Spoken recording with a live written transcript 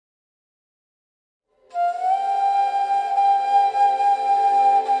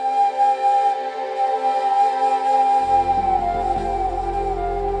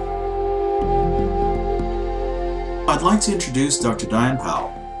I'd like to introduce Dr. Diane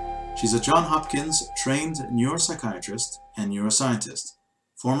Powell. She's a Johns Hopkins trained neuropsychiatrist and neuroscientist,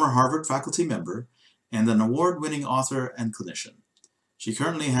 former Harvard faculty member, and an award-winning author and clinician. She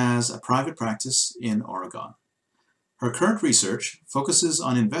currently has a private practice in Oregon. Her current research focuses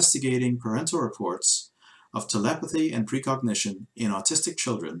on investigating parental reports of telepathy and precognition in autistic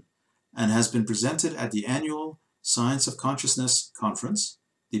children and has been presented at the annual Science of Consciousness Conference,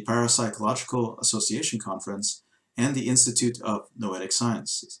 the Parapsychological Association Conference, and the Institute of Noetic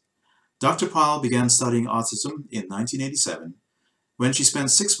Sciences. Dr. Powell began studying autism in 1987 when she spent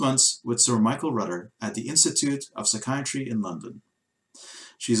 6 months with Sir Michael Rutter at the Institute of Psychiatry in London.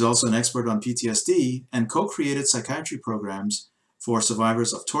 She's also an expert on PTSD and co-created psychiatry programs for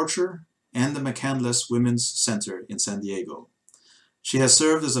survivors of torture and the McCandless Women's Center in San Diego. She has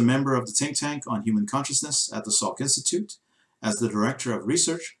served as a member of the think tank on human consciousness at the Salk Institute, as the director of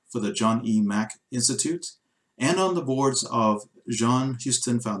research for the John E. Mack Institute, and on the boards of John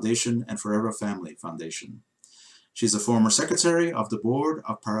Huston Foundation and Forever Family Foundation. She's a former secretary of the board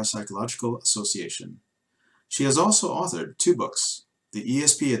of Parapsychological Association. She has also authored 2 books, The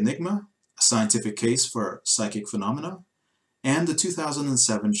ESP Enigma, A Scientific Case for Psychic Phenomena, and the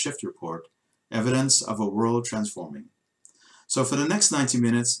 2007 Shift Report, Evidence of a World Transforming. So for the next 90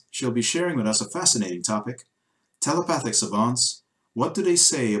 minutes, she'll be sharing with us a fascinating topic, Telepathic Savants. What do they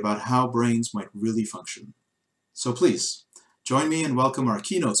say about how brains might really function? So please, join me and welcome our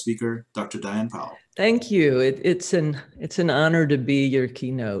keynote speaker, Dr. Diane Powell. Thank you. It's an honor to be your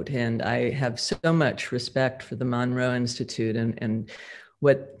keynote, and I have so much respect for the Monroe Institute and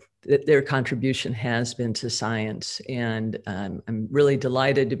what their contribution has been to science. And I'm really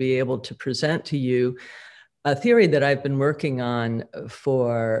delighted to be able to present to you a theory that I've been working on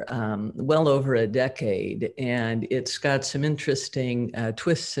for well over a decade, and it's got some interesting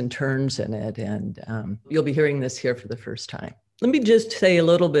twists and turns in it, and you'll be hearing this here for the first time. Let me just say a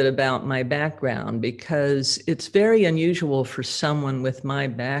little bit about my background, because it's very unusual for someone with my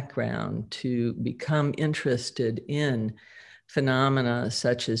background to become interested in phenomena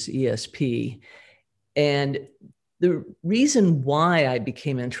such as ESP. And the reason why I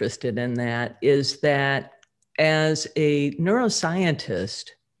became interested in that is that as a neuroscientist,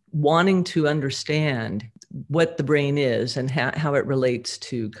 wanting to understand what the brain is and how it relates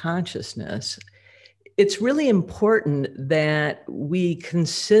to consciousness, it's really important that we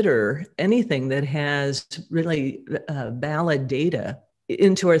consider anything that has really valid data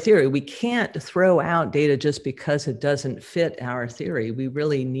into our theory. We can't throw out data just because it doesn't fit our theory. We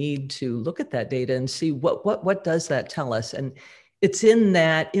really need to look at that data and see what does that tell us. And it's in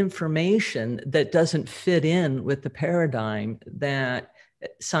that information that doesn't fit in with the paradigm that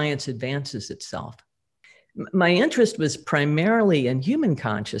science advances itself. My interest was primarily in human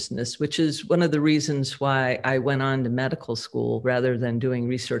consciousness, which is one of the reasons why I went on to medical school rather than doing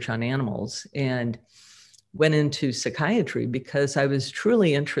research on animals, and went into psychiatry because I was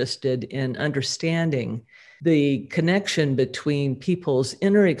truly interested in understanding the connection between people's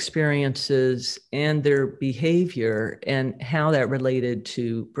inner experiences and their behavior and how that related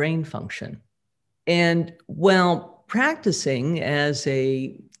to brain function. And while practicing as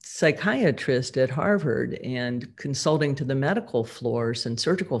a psychiatrist at Harvard and consulting to the medical floors and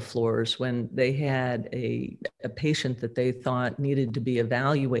surgical floors when they had a patient that they thought needed to be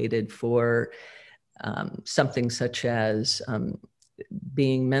evaluated for something such as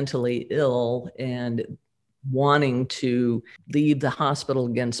being mentally ill and wanting to leave the hospital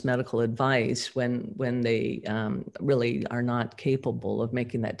against medical advice when they really are not capable of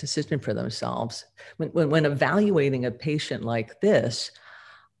making that decision for themselves. When evaluating a patient like this,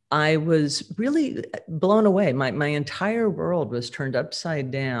 I was really blown away. My entire world was turned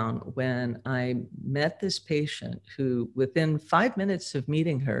upside down when I met this patient who, within 5 minutes of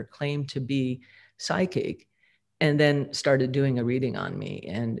meeting her, claimed to be psychic, and then started doing a reading on me.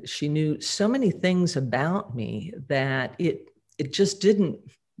 And she knew so many things about me that it just didn't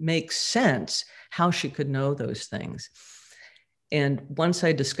make sense how she could know those things. And once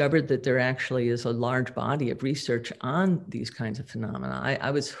I discovered that there actually is a large body of research on these kinds of phenomena,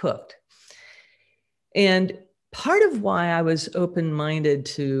 I was hooked. And part of why I was open-minded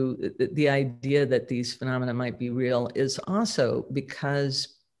to the idea that these phenomena might be real is also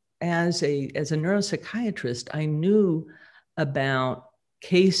because as a neuropsychiatrist, I knew about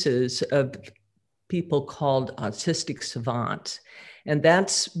cases of people called autistic savants. And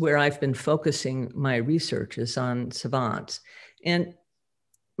that's where I've been focusing my research, is on savants. And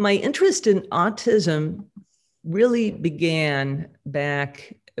my interest in autism really began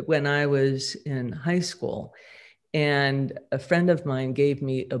back when I was in high school. And a friend of mine gave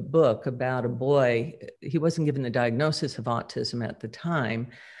me a book about a boy. He wasn't given the diagnosis of autism at the time,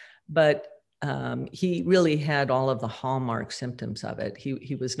 but he really had all of the hallmark symptoms of it.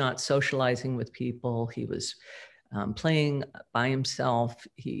 He was not socializing with people. He was playing by himself.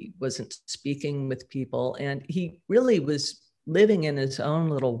 He wasn't speaking with people. And he really was living in his own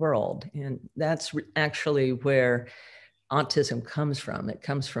little world. And that's actually where autism comes from. It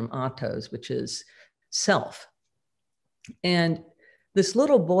comes from autos, which is self. And this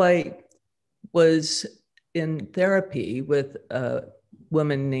little boy was in therapy with a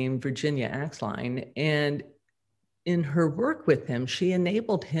woman named Virginia Axline. And in her work with him, she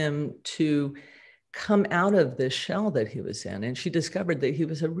enabled him to come out of this shell that he was in. And she discovered that he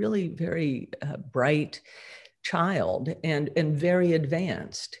was a really very bright child and very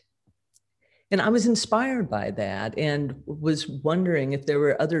advanced. And I was inspired by that and was wondering if there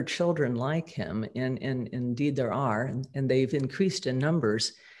were other children like him. And indeed there are, and they've increased in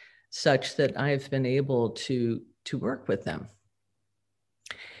numbers such that I've been able to work with them.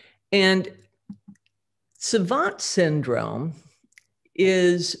 And savant syndrome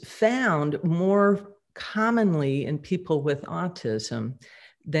is found more commonly in people with autism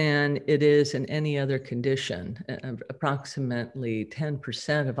than it is in any other condition. Approximately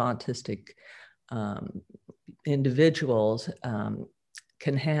 10% of autistic individuals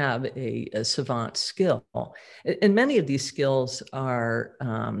can have a savant skill. And many of these skills are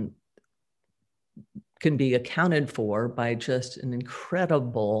can be accounted for by just an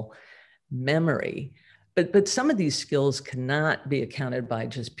incredible memory. But some of these skills cannot be accounted by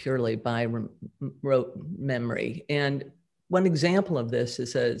just purely by rote memory. And one example of this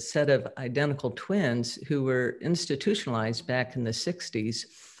is a set of identical twins who were institutionalized back in the 60s.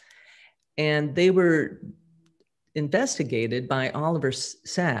 And they were investigated by Oliver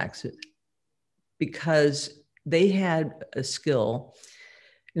Sacks because they had a skill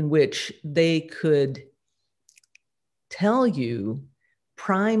in which they could tell you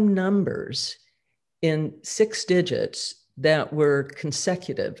prime numbers in 6 digits that were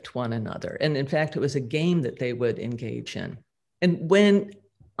consecutive to one another. And in fact, it was a game that they would engage in. And when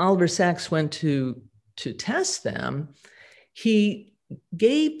Oliver Sacks went to test them, he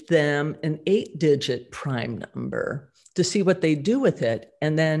gave them an 8-digit prime number to see what they do with it.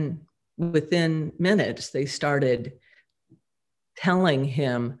 And then within minutes, they started telling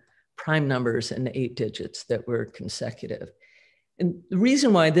him prime numbers in 8 digits that were consecutive. And the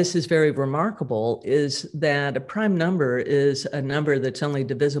reason why this is very remarkable is that a prime number is a number that's only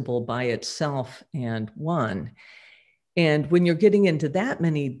divisible by itself and 1. And when you're getting into that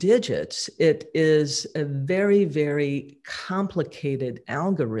many digits, it is a very, very complicated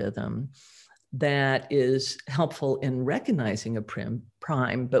algorithm that is helpful in recognizing a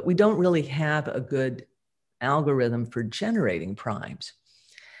prime, but we don't really have a good algorithm for generating primes.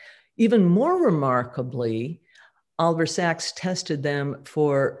 Even more remarkably, Oliver Sacks tested them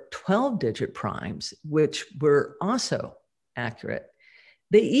for 12-digit primes, which were also accurate.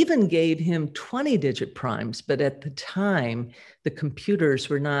 They even gave him 20-digit primes, but at the time, the computers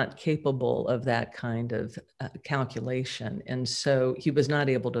were not capable of that kind of calculation. And so he was not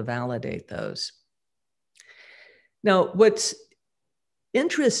able to validate those. Now, what's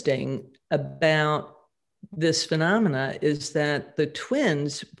interesting about this phenomena is that the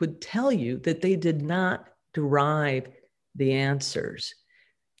twins would tell you that they did not derive the answers,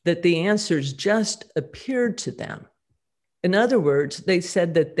 that the answers just appeared to them. In other words, they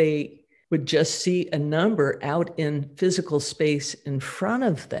said that they would just see a number out in physical space in front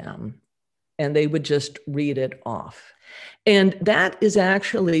of them, and they would just read it off. And that is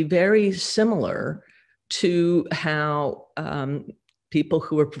actually very similar to how people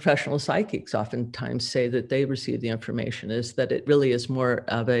who are professional psychics oftentimes say that they receive the information, is that it really is more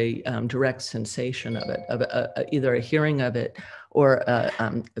of a direct sensation of it, of either a hearing of it or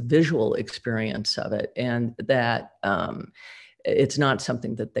a visual experience of it, and that it's not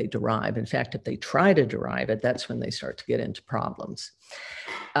something that they derive. In fact, if they try to derive it, that's when they start to get into problems.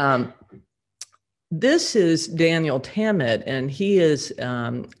 This is Daniel Tammet, and he is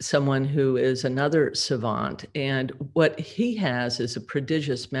someone who is another savant. And what he has is a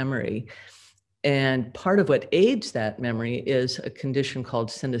prodigious memory. And part of what aids that memory is a condition called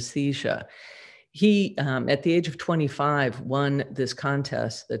synesthesia. He, at the age of 25, won this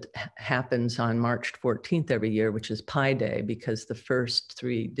contest that happens on March 14th every year, which is Pi Day, because the first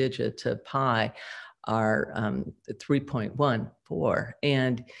 3 digits of pi are 3.14.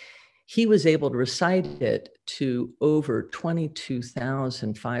 And he was able to recite it to over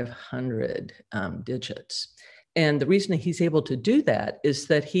 22,500 digits. And the reason he's able to do that is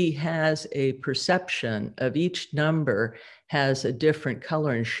that he has a perception of each number has a different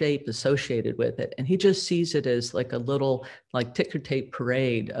color and shape associated with it. And he just sees it as like a little like ticker tape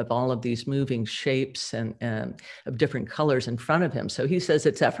parade of all of these moving shapes and of different colors in front of him. So he says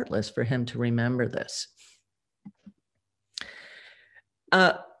it's effortless for him to remember this.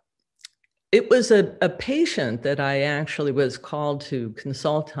 It was a patient that I actually was called to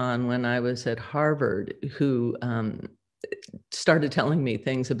consult on when I was at Harvard, who started telling me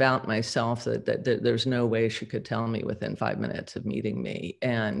things about myself that there's no way she could tell me within 5 minutes of meeting me.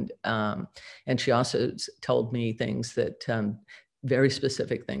 And she also told me things that, very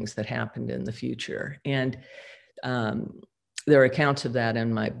specific things that happened in the future. And there are accounts of that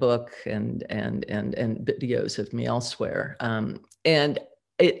in my book and videos of me elsewhere. And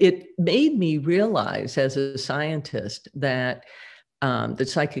it made me realize as a scientist that the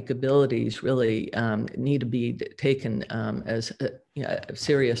psychic abilities really need to be taken as a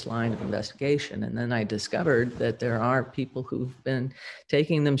serious line of investigation. And then I discovered that there are people who've been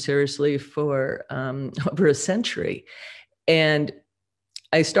taking them seriously for over a century. And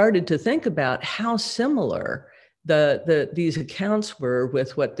I started to think about how similar these accounts were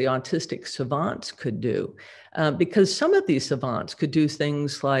with what the autistic savants could do. Because some of these savants could do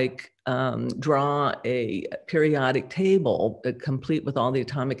things like draw a periodic table complete with all the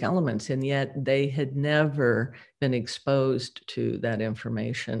atomic elements, and yet they had never been exposed to that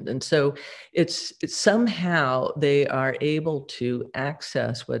information. And so it's somehow they are able to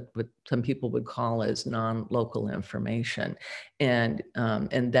access what some people would call as non-local information. And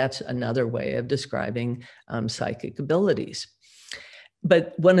that's another way of describing psychic abilities.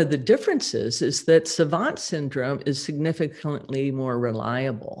 But one of the differences is that savant syndrome is significantly more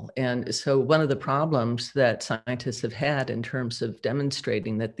reliable. And so one of the problems that scientists have had in terms of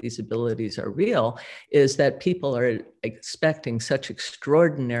demonstrating that these abilities are real is that people are expecting such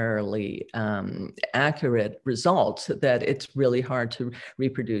extraordinarily accurate results that it's really hard to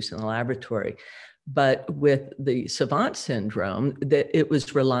reproduce in the laboratory. But with the savant syndrome, that it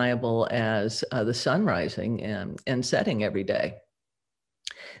was reliable as the sun rising and setting every day.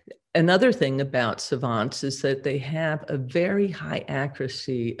 Another thing about savants is that they have a very high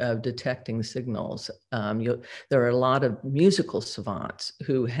accuracy of detecting signals. There are a lot of musical savants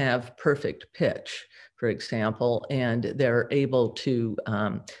who have perfect pitch, for example, and they're able to,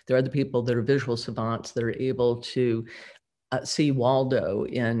 there are other people that are visual savants that are able to see Waldo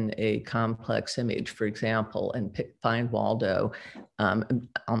in a complex image, for example, and find Waldo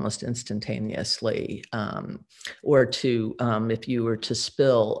almost instantaneously. Or to, if you were to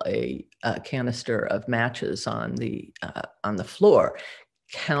spill a canister of matches on the floor,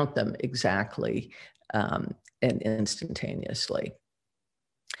 count them exactly and instantaneously.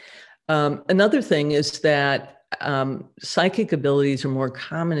 Another thing is that psychic abilities are more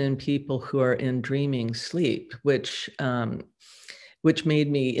common in people who are in dreaming sleep, which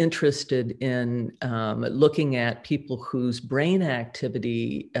made me interested in looking at people whose brain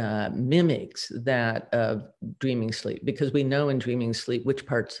activity mimics that of dreaming sleep, because we know in dreaming sleep which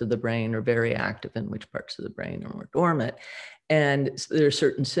parts of the brain are very active and which parts of the brain are more dormant. And there are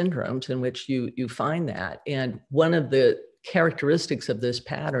certain syndromes in which you find that. And one of the characteristics of this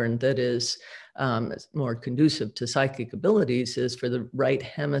pattern that is more conducive to psychic abilities is for the right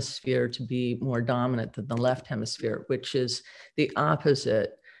hemisphere to be more dominant than the left hemisphere, which is the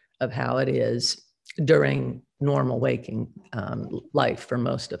opposite of how it is during normal waking life for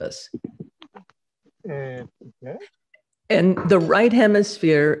most of us. Okay. And the right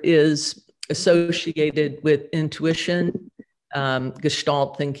hemisphere is associated with intuition,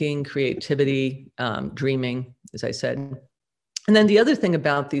 gestalt thinking, creativity, dreaming, as I said. And then the other thing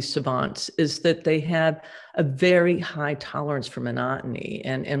about these savants is that they have a very high tolerance for monotony.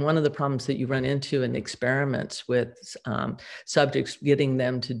 And one of the problems that you run into in experiments with subjects, getting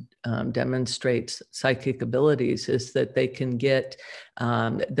them to demonstrate psychic abilities, is that they can get,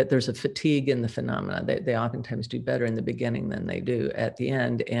 that there's a fatigue in the phenomena. They oftentimes do better in the beginning than they do at the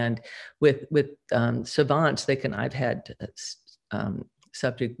end. And with savants, I've had a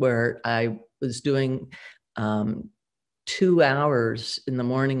subject where I was doing 2 hours in the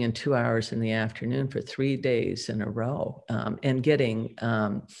morning and 2 hours in the afternoon for 3 days in a row, and getting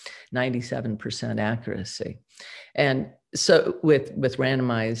 97% accuracy. And so with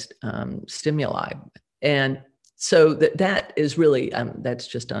randomized stimuli. And so that is really, that's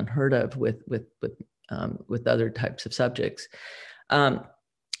just unheard of with other types of subjects.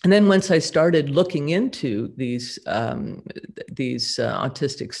 And then once I started looking into these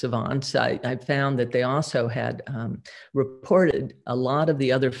autistic savants, I found that they also had reported a lot of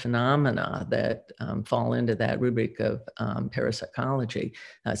the other phenomena that fall into that rubric of parapsychology,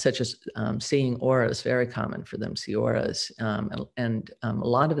 such as seeing auras, very common for them, see auras. And a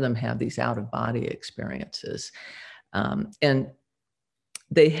lot of them have these out-of-body experiences. And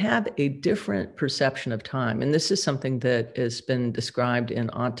they have a different perception of time. And this is something that has been described in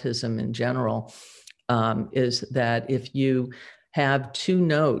autism in general, is that if you have two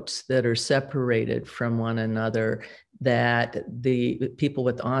notes that are separated from one another, that the people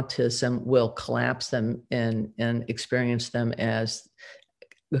with autism will collapse them and experience them as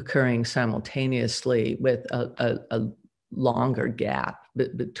occurring simultaneously with a longer gap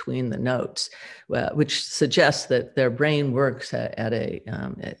between the notes, which suggests that their brain works at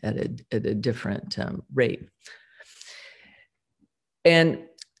a different rate. And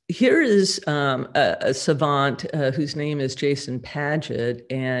here is a savant whose name is Jason Paget,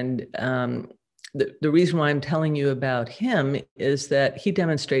 and the reason why I'm telling you about him is that he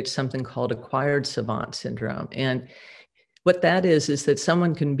demonstrates something called acquired savant syndrome. And what that is that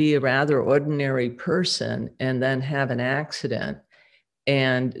someone can be a rather ordinary person and then have an accident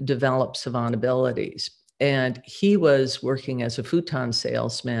and develop savant abilities. And he was working as a futon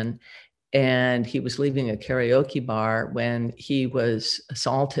salesman, and he was leaving a karaoke bar when he was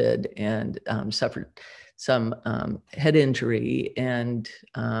assaulted and suffered some head injury. And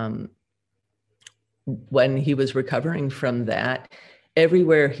when he was recovering from that,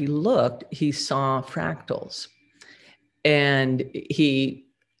 everywhere he looked, he saw fractals. And he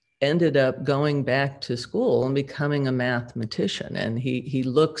ended up going back to school and becoming a mathematician. And he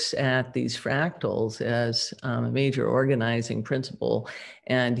looks at these fractals as a major organizing principle.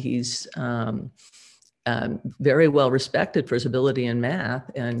 And he's very well respected for his ability in math.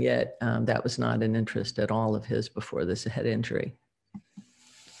 And yet that was not an interest at all of his before this head injury.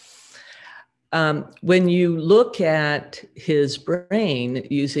 When you look at his brain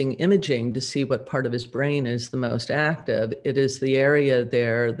using imaging to see what part of his brain is the most active, it is the area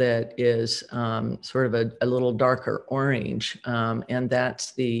there that is sort of a little darker orange, and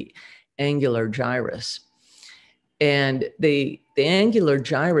that's the angular gyrus. And the angular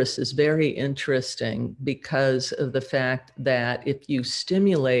gyrus is very interesting because of the fact that if you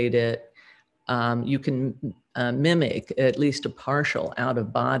stimulate it, you can mimic at least a partial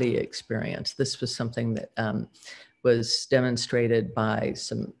out-of-body experience. This was something that was demonstrated by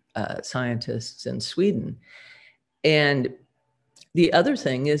some scientists in Sweden. And the other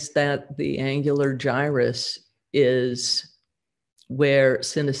thing is that the angular gyrus is where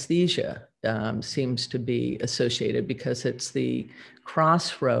synesthesia seems to be associated, because it's the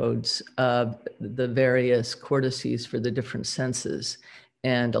crossroads of the various cortices for the different senses.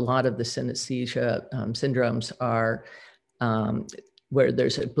 And a lot of the synesthesia syndromes are where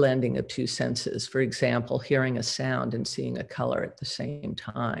there's a blending of two senses. For example, hearing a sound and seeing a color at the same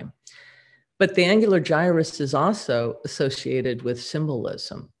time. But the angular gyrus is also associated with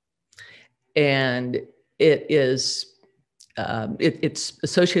symbolism. And it's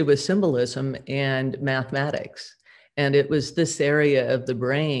associated with symbolism and mathematics. And it was this area of the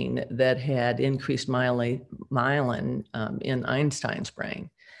brain that had increased myelin in Einstein's brain.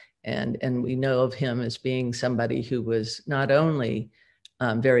 And we know of him as being somebody who was not only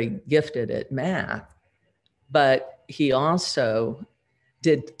very gifted at math, but he also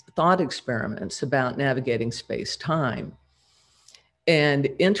did thought experiments about navigating space-time. And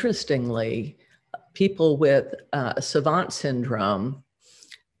interestingly, people with savant syndrome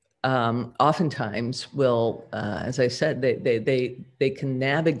oftentimes will, as I said, they can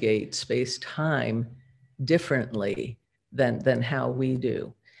navigate space-time differently than how we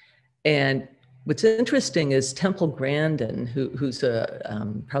do. And what's interesting is Temple Grandin, who's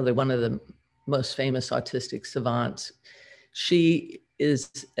probably one of the most famous autistic savants. She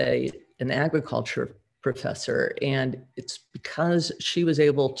is an agriculture professor, and it's because she was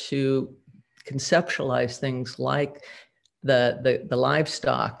able to conceptualize things like the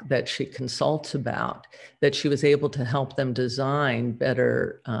livestock that she consults about, that she was able to help them design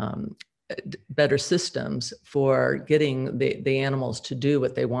better systems for getting the animals to do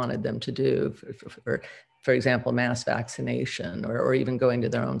what they wanted them to do, for example, mass vaccination or even going to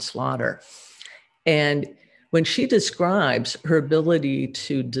their own slaughter. And when she describes her ability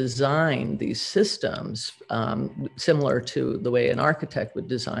to design these systems, similar to the way an architect would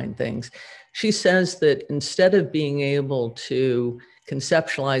design things, she says that instead of being able to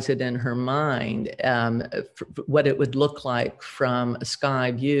conceptualize it in her mind, what it would look like from a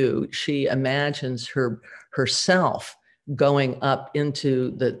sky view, she imagines herself going up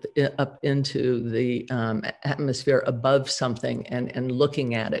into the atmosphere above something and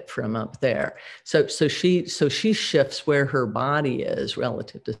looking at it from up there. So she shifts where her body is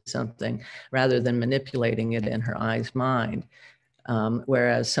relative to something rather than manipulating it in her eye's mind.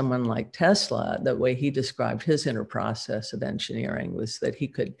 Whereas someone like Tesla, the way he described his inner process of engineering was that he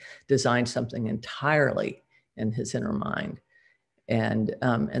could design something entirely in his inner mind and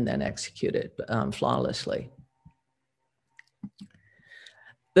then execute it flawlessly.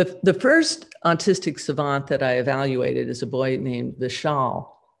 The first autistic savant that I evaluated is a boy named Vishal.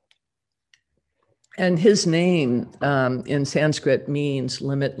 And his name in Sanskrit means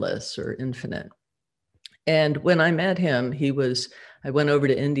limitless or infinite. And when I met him, I went over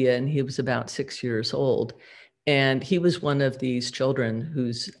to India and he was about 6 years old. And he was one of these children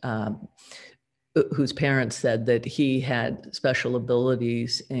whose parents said that he had special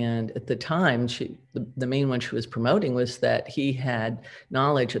abilities. And at the time, the main one she was promoting was that he had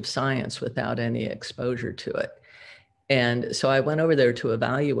knowledge of science without any exposure to it. And so I went over there to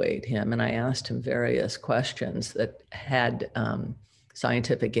evaluate him, and I asked him various questions that had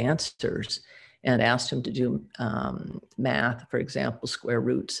scientific answers, and asked him to do math, for example, square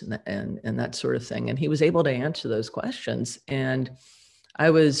roots and that sort of thing. And he was able to answer those questions. And I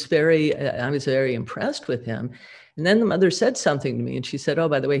was very impressed with him. And then the mother said something to me, and she said, "Oh,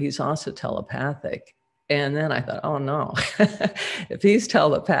 by the way, he's also telepathic." And then I thought, oh no, if he's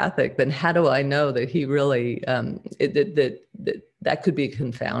telepathic, then how do I know that he really, that could be a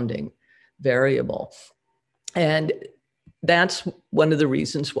confounding variable. And that's one of the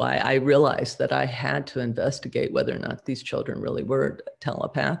reasons why I realized that I had to investigate whether or not these children really were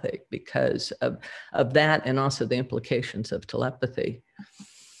telepathic, because of that, and also the implications of telepathy.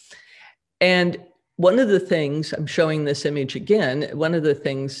 And one of the things, I'm showing this image again, one of the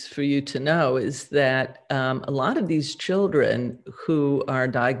things for you to know is that a lot of these children who are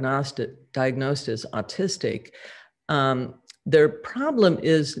diagnosed as autistic, their problem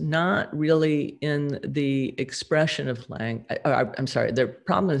is not really in the expression of language. I'm sorry, their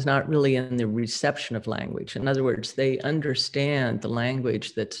problem is not really in the reception of language. In other words, they understand the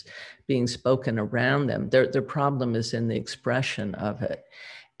language that's being spoken around them. Their problem is in the expression of it.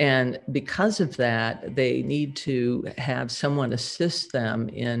 And because of that, they need to have someone assist them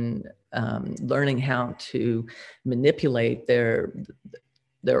in learning how to manipulate their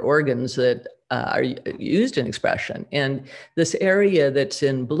organs that are used in expression. And this area that's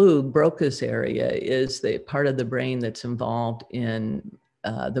in blue, Broca's area, is the part of the brain that's involved in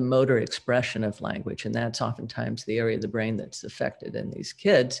the motor expression of language. And that's oftentimes the area of the brain that's affected in these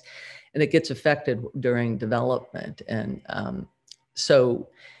kids. And it gets affected during development. And so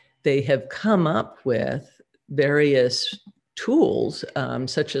they have come up with various tools,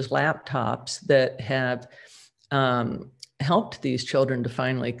 such as laptops, that have helped these children to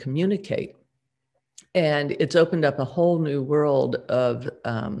finally communicate. And it's opened up a whole new world of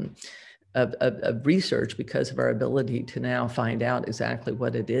research because of our ability to now find out exactly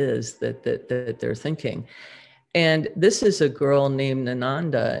what it is that they're thinking. And this is a girl named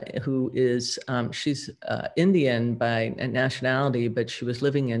Nananda who is, she's Indian by nationality, but she was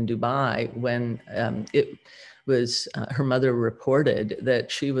living in Dubai when it was, her mother reported that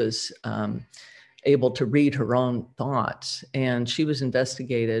she was able to read her own thoughts. And she was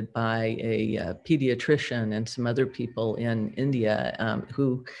investigated by a pediatrician and some other people in India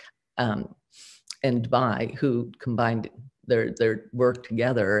who, in Dubai, who combined their work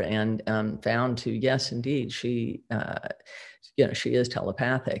together and found to, yes, indeed, she is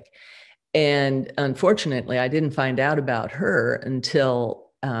telepathic. And unfortunately, I didn't find out about her until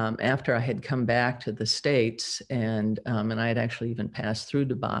after I had come back to the States, and I had actually even passed through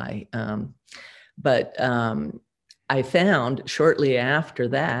Dubai. But I found shortly after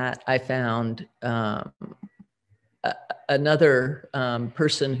that, I found another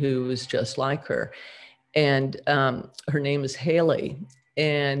person who was just like her. And her name is Haley.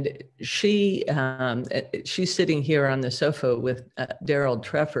 And she's sitting here on the sofa with Daryl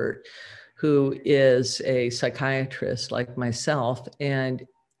Treffert, who is a psychiatrist like myself. And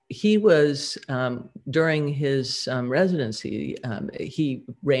he was, during his residency, he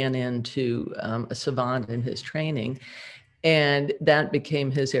ran into a savant in his training, and that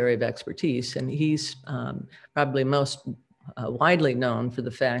became his area of expertise. And he's probably most widely known for the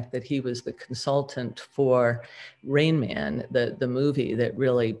fact that he was the consultant for Rain Man, the movie that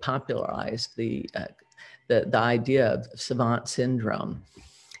really popularized the idea of savant syndrome.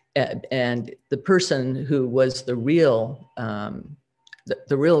 And the person who was the real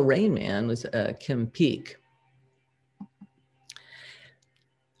Rain Man was Kim Peek.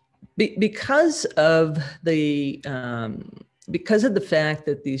 because of the fact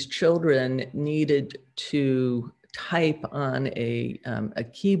that these children needed to type on a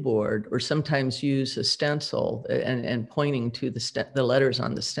keyboard, or sometimes use a stencil and pointing to the letters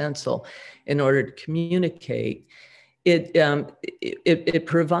on the stencil in order to communicate, it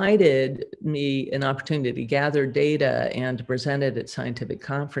provided me an opportunity to gather data and to present it at scientific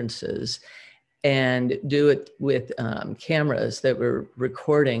conferences, and do it with cameras that were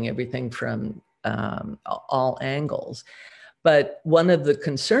recording everything from all angles. But one of the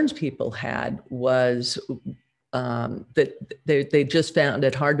concerns people had was that they just found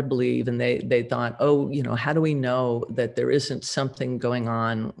it hard to believe, and they thought, oh, how do we know that there isn't something going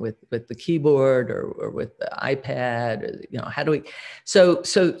on with the keyboard or with the iPad? Or, how do we? So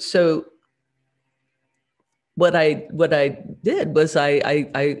what I did was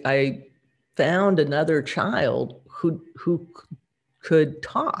I found another child who could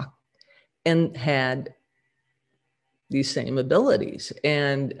talk and had these same abilities,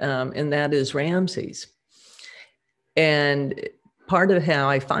 and that is Ramses. And part of how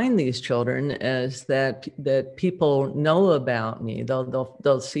I find these children is that people know about me.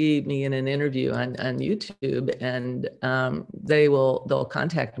 They'll see me in an interview on YouTube, and they'll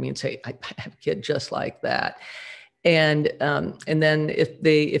contact me and say, I have a kid just like that. And then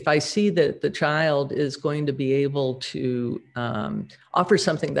if I see that the child is going to be able to offer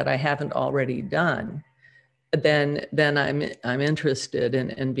something that I haven't already done, then I'm interested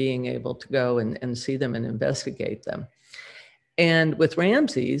in being able to go and see them and investigate them. And with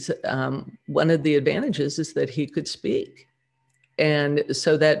Ramses, one of the advantages is that he could speak. And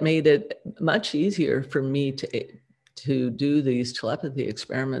so that made it much easier for me to do these telepathy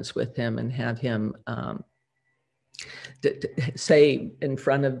experiments with him and have him to say in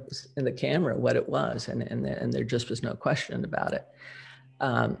the camera what it was. And there just was no question about it.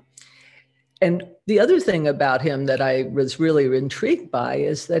 And the other thing about him that I was really intrigued by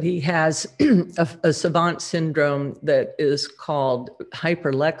is that he has a savant syndrome that is called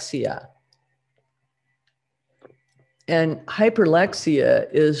hyperlexia. And hyperlexia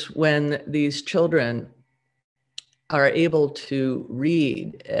is when these children are able to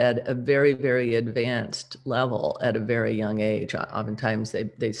read at a very, very advanced level at a very young age. Oftentimes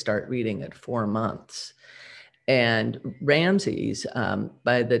they start reading at 4 months. And Ramses,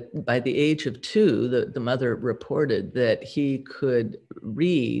 by the age of 2, the mother reported that he could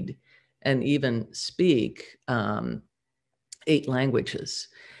read and even speak 8 languages.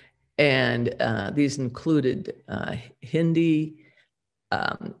 And these included Hindi,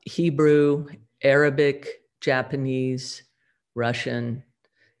 Hebrew, Arabic, Japanese, Russian,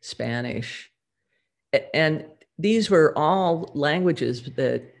 Spanish. And these were all languages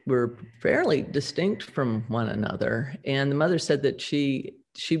that were fairly distinct from one another. And the mother said that she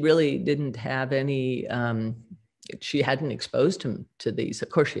really didn't have any, she hadn't exposed him to these. Of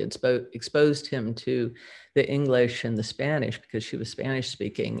course, she had exposed him to the English and the Spanish because she was Spanish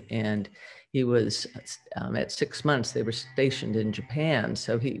speaking. And he was, at 6 months, they were stationed in Japan.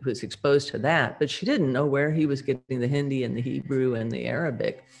 So he was exposed to that, but she didn't know where he was getting the Hindi and the Hebrew and the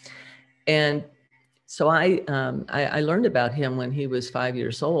Arabic. And so I learned about him when he was 5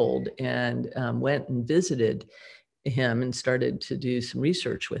 years old, and went and visited him and started to do some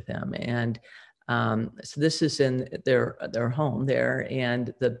research with him. And so this is in their home there,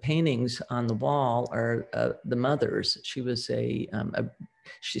 and the paintings on the wall are the mother's. She was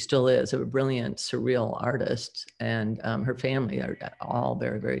she still is a brilliant surreal artist, and her family are all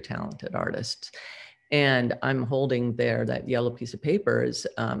very, very talented artists. And I'm holding there that yellow piece of paper is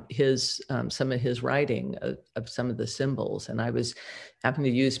some of his writing of some of the symbols. And I was having to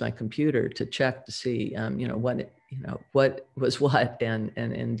use my computer to check to see, what was what. And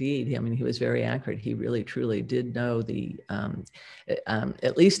indeed, I mean, he was very accurate. He really, truly did know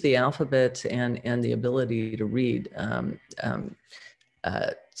at least the alphabets and the ability to read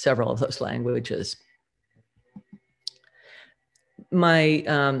several of those languages. My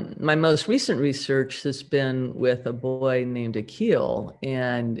most recent research has been with a boy named Akil,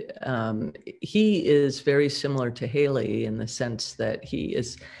 and he is very similar to Haley in the sense that he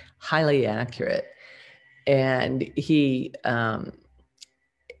is highly accurate, and he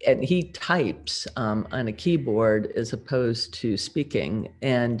types on a keyboard as opposed to speaking.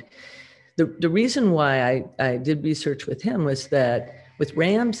 And the reason why I did research with him was that with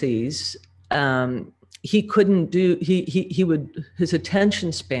Ramses, he couldn't do, his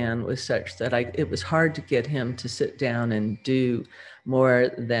attention span was such that it was hard to get him to sit down and do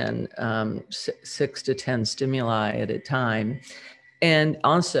more than 6 to 10 stimuli at a time. And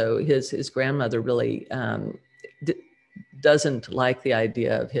also his grandmother really doesn't like the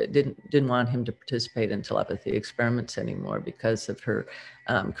idea of it, didn't want him to participate in telepathy experiments anymore because of her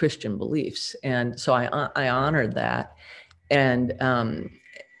Christian beliefs. And so I honored that. And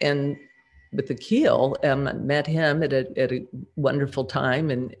with the Keel, met him at a wonderful time,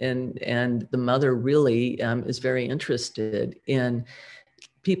 and the mother really is very interested in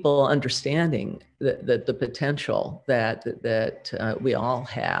people understanding the potential that we all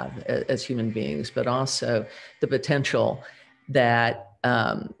have as human beings, but also the potential that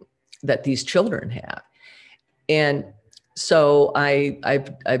that these children have. And so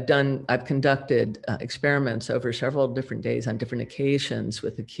I've conducted experiments over several different days on different occasions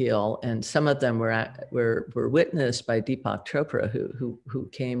with the Keel, and some of them were witnessed by Deepak Chopra, who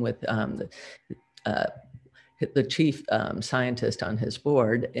came with the chief scientist on his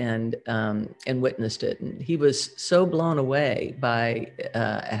board, and witnessed it. And he was so blown away by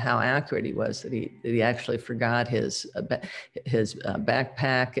how accurate he was that he actually forgot his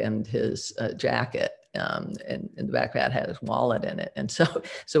backpack and his jacket. And the backpack had his wallet in it, and so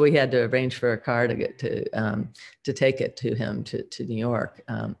we had to arrange for a car to get to take it to him to New York.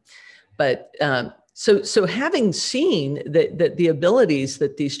 So having seen the abilities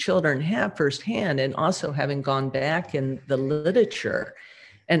that these children have firsthand, and also having gone back in the literature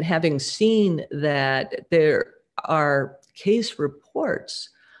and having seen that there are case reports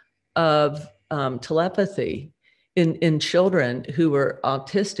of telepathy in children who were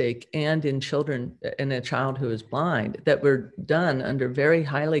autistic and in a child who is blind, that were done under very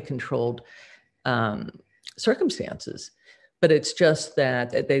highly controlled circumstances. But it's just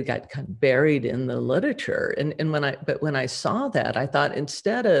that they got kind of buried in the literature. And when I saw that, I thought,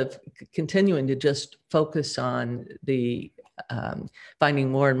 instead of continuing to just focus on the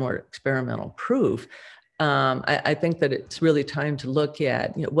finding more and more experimental proof, I think that it's really time to look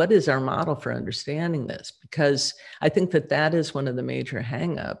at, what is our model for understanding this? Because I think that is one of the major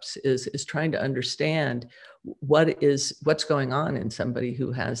hangups, is trying to understand what's going on in somebody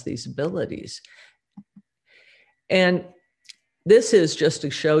who has these abilities. And this is just to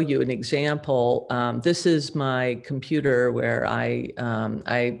show you an example. This is my computer where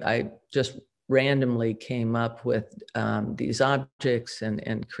I just randomly came up with these objects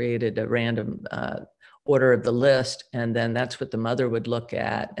and created a random order of the list. And then that's what the mother would look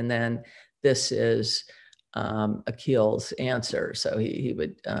at. And then this is Akil's answer. So he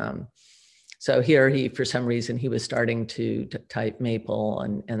would, so here for some reason, he was starting to type maple,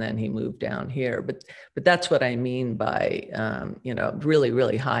 and then he moved down here. But that's what I mean by, really,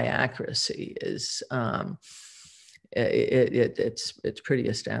 really high accuracy is, it's pretty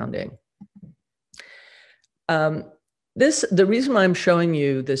astounding. The reason why I'm showing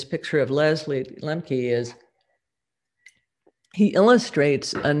you this picture of Leslie Lemke is he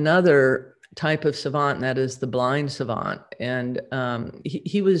illustrates another type of savant, and that is the blind savant. And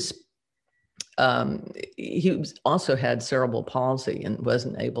he also had cerebral palsy and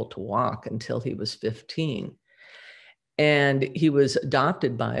wasn't able to walk until he was 15. And he was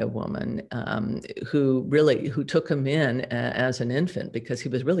adopted by a woman who took him in as an infant, because he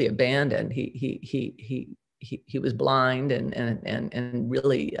was really abandoned. He was blind and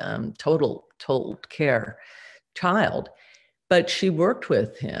really total care child. But she worked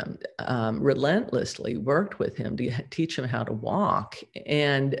with him, relentlessly worked with him to teach him how to walk.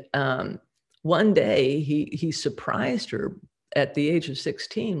 And one day he surprised her at the age of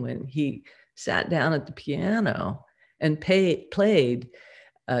 16 when he sat down at the piano and played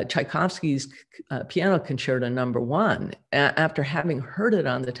Tchaikovsky's Piano Concerto No. 1 after having heard it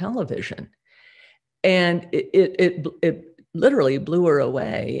on the television. And it literally blew her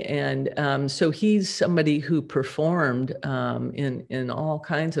away. And so he's somebody who performed in all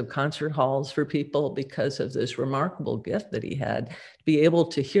kinds of concert halls for people because of this remarkable gift that he had, to be able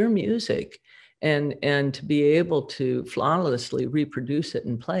to hear music and to be able to flawlessly reproduce it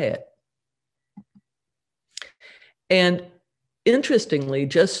and play it. And interestingly,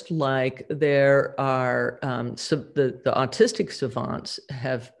 just like there are, the autistic savants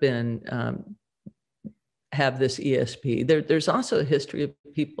have this ESP, there's also a history of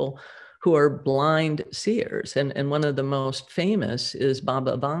people who are blind seers. And one of the most famous is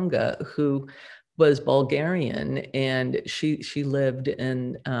Baba Vanga, who was Bulgarian, and she lived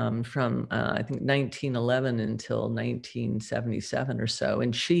in from I think 1911 until 1977 or so.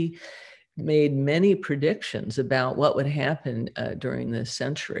 And she made many predictions about what would happen during this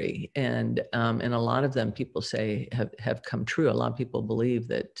century. And a lot of them, people say, have come true. A lot of people believe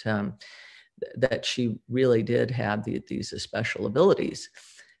that that she really did have these special abilities.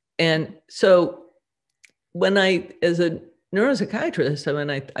 And so when as a neuropsychiatrist, so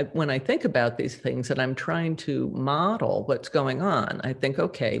when I think about these things and I'm trying to model what's going on, I think,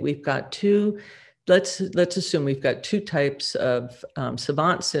 okay, we've got let's assume we've got two types of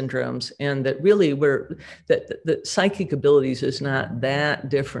savant syndromes, and that really that psychic abilities is not that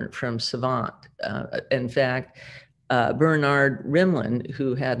different from savant. In fact, Bernard Rimland,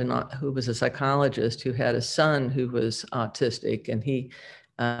 who was a psychologist who had a son who was autistic, and he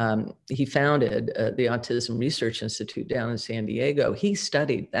founded the Autism Research Institute down in San Diego. He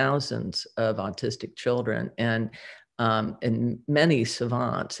studied thousands of autistic children and many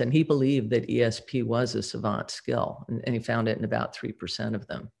savants, and he believed that ESP was a savant skill, and he found it in about 3% of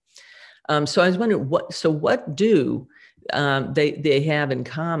them. So I was wondering, what do they have in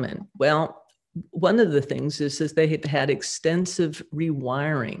common? Well, one of the things is they had extensive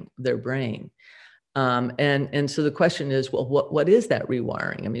rewiring their brain. And so the question is, well, what is that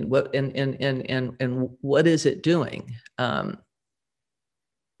rewiring? I mean, what and what is it doing?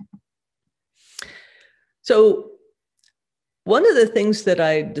 So one of the things that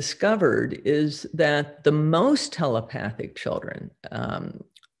I discovered is that the most telepathic children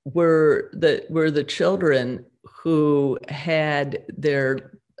were the children who had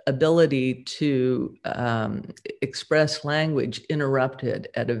their ability to express language interrupted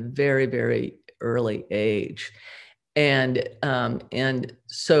at a very, very early age. And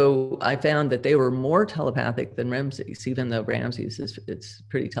so I found that they were more telepathic than Ramses, even though Ramses it's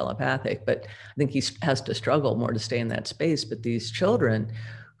pretty telepathic, but I think he has to struggle more to stay in that space. But these children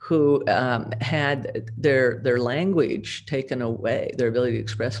who had their language taken away, their ability to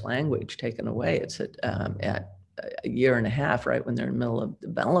express language taken away, it's at a year and a half, right when they're in the middle of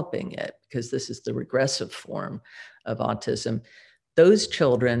developing it, because this is the regressive form of autism. Those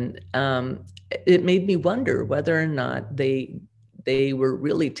children, it made me wonder whether or not they were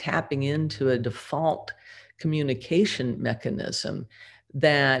really tapping into a default communication mechanism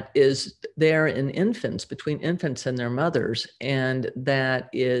that is there in infants, between infants and their mothers, and that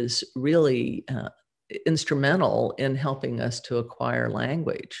is really instrumental in helping us to acquire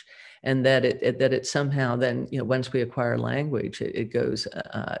language. And that it somehow then, once we acquire language, it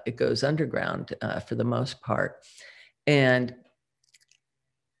goes underground for the most part. And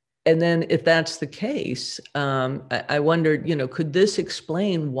then if that's the case, I wondered, could this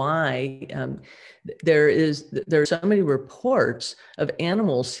explain why there are so many reports of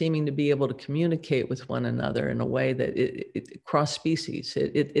animals seeming to be able to communicate with one another in a way that it cross species,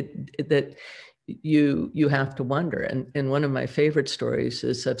 that you have to wonder. And one of my favorite stories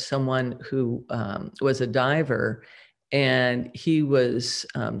is of someone who was a diver, and he was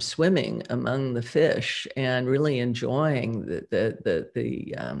swimming among the fish and really enjoying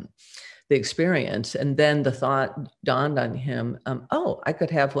the experience. And then the thought dawned on him, oh, I could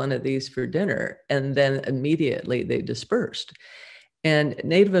have one of these for dinner. And then immediately they dispersed. And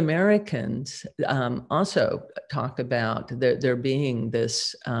Native Americans also talk about there being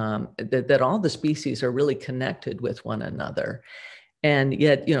this, that all the species are really connected with one another. And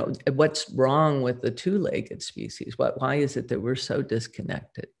yet, what's wrong with the two-legged species? Why is it that we're so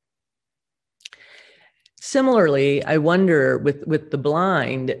disconnected? Similarly, I wonder with the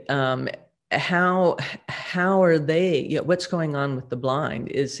blind, how are they, what's going on with the blind?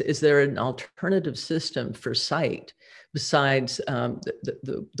 Is there an alternative system for sight besides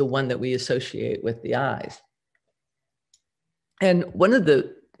the one that we associate with the eyes? And one of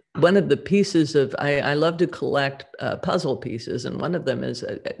the pieces of, I love to collect puzzle pieces, and one of them is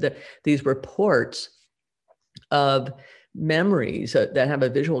these reports of memories that have a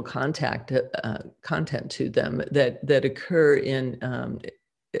visual content to them that occur in,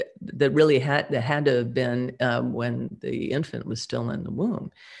 that really had to have been when the infant was still in the womb.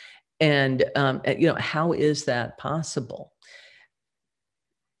 And, how is that possible?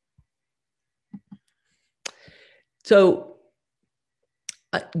 So,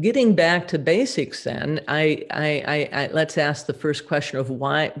 getting back to basics, then let's ask the first question of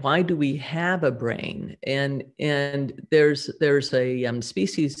why do we have a brain? And there's a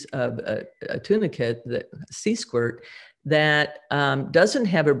species of a tunicate, the sea squirt, that doesn't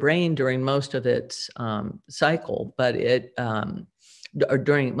have a brain during most of its cycle, but or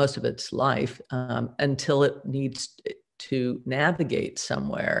during most of its life, until it needs to navigate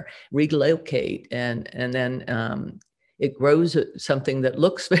somewhere, relocate, and then it grows something that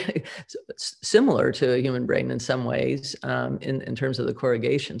looks very similar to a human brain in some ways, in terms of the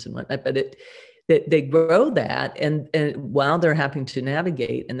corrugations and whatnot. But they grow that, and while they're having to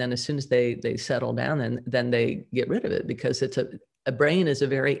navigate, and then as soon as they settle down, then they get rid of it, because a brain is a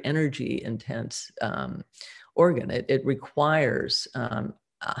very energy intense organ. It requires a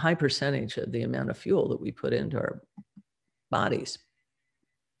high percentage of the amount of fuel that we put into our bodies.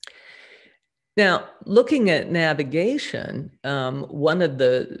 Now, looking at navigation, one of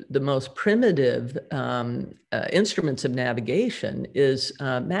the most primitive instruments of navigation is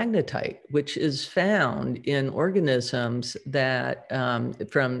magnetite, which is found in organisms that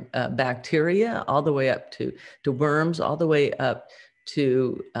from bacteria all the way up to worms, all the way up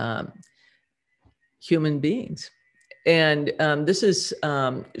to human beings. And this is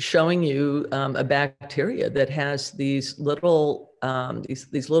showing you a bacteria that has these little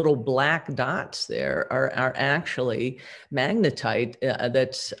black dots there are actually magnetite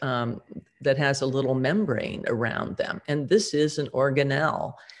that has a little membrane around them. And this is an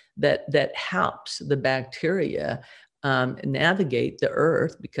organelle that helps the bacteria navigate the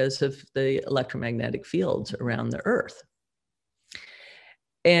Earth because of the electromagnetic fields around the Earth.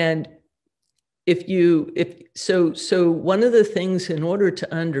 And so one of the things, in order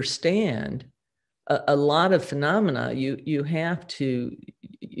to understand a lot of phenomena, you have to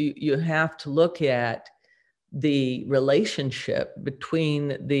look at the relationship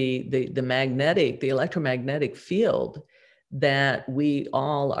between the electromagnetic field that we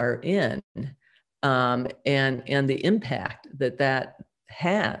all are in, and the impact that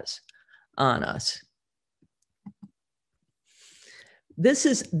has on us. This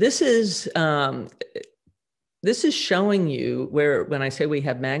is showing you where, when I say we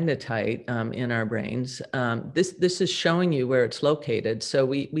have magnetite in our brains, this is showing you where it's located. So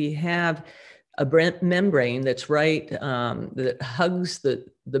we have a membrane that's right, that hugs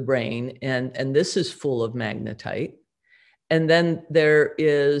the brain, and this is full of magnetite. And then there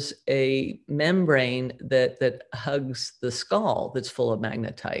is a membrane that hugs the skull that's full of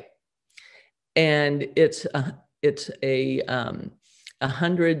magnetite. And it's a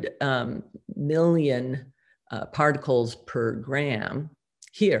 100 million particles per gram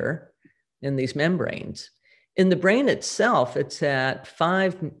here in these membranes. In the brain itself, it's at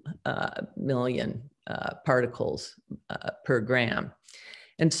 5 million particles per gram.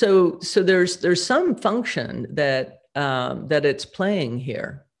 And so there's some function that it's playing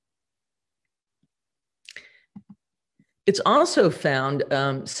here. It's also found,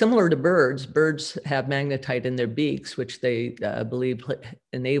 similar to birds have magnetite in their beaks, which they believe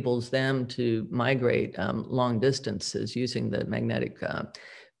enables them to migrate long distances using the magnetic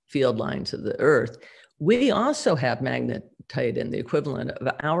field lines of the Earth. We also have magnetite in the equivalent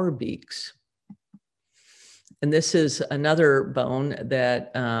of our beaks. And this is another bone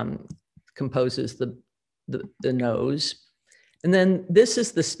that composes the nose. And then this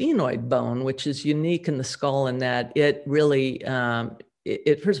is the sphenoid bone, which is unique in the skull in that it really,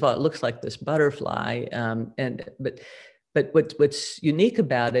 first of all, it looks like this butterfly, but what's unique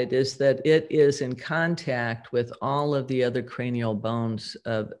about it is that it is in contact with all of the other cranial bones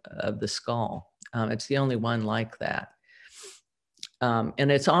of the skull. It's the only one like that.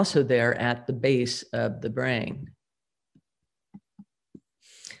 And it's also there at the base of the brain.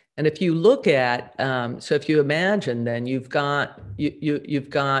 And if you look at, so if you imagine, then you've got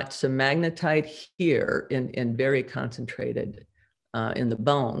some magnetite here in very concentrated in the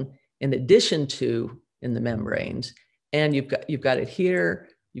bone, in addition to in the membranes, and you've got it here,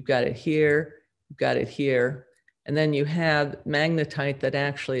 you've got it here, you've got it here, and then you have magnetite that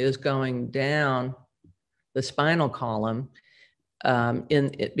actually is going down the spinal column,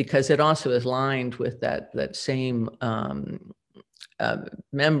 because it also is lined with that same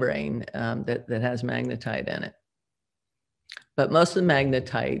membrane that has magnetite in it. But most of the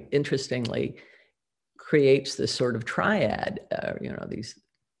magnetite, interestingly, creates this sort of triad, these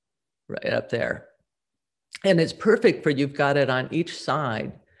right up there. And it's perfect for, you've got it on each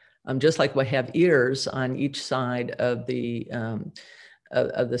side, just like we have ears on each side of the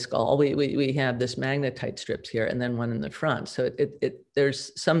skull. We have this magnetite strips here and then one in the front. So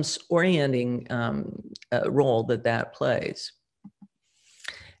there's some orienting role that plays.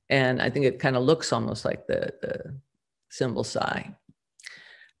 And I think it kind of looks almost like the symbol psi.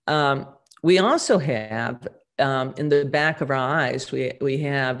 We also have, in the back of our eyes, we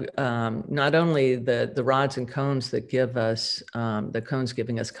have not only the rods and cones that give us, the cones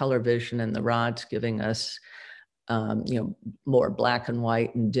giving us color vision and the rods giving us more black and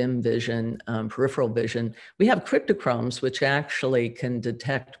white and dim vision, peripheral vision. We have cryptochromes, which actually can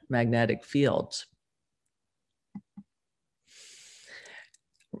detect magnetic fields.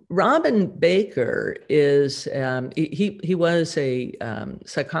 Robin Baker is, he was a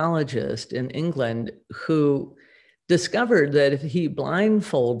psychologist in England who discovered that if he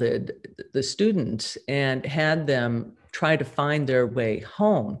blindfolded the students and had them try to find their way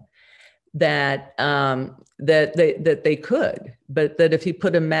home, that that they could, but that if you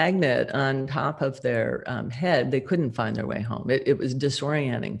put a magnet on top of their head, they couldn't find their way home. It was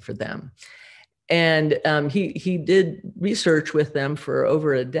disorienting for them. And he did research with them for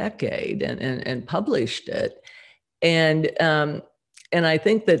over a decade and published it. And I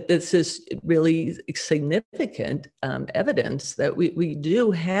think that this is really significant evidence that we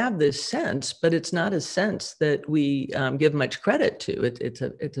do have this sense, but it's not a sense that we give much credit to. It's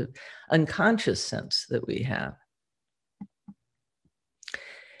an unconscious sense that we have.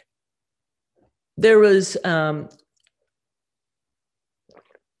 There was,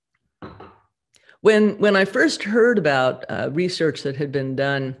 when I first heard about research that had been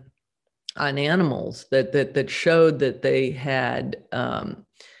done on animals that showed that they had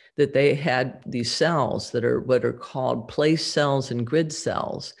these cells that are what are called place cells and grid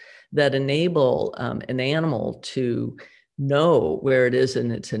cells that enable an animal to know where it is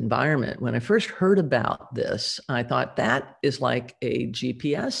in its environment. When I first heard about this, I thought that is like a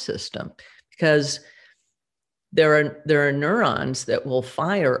GPS system, because there are neurons that will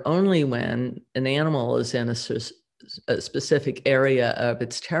fire only when an animal is in a specific area of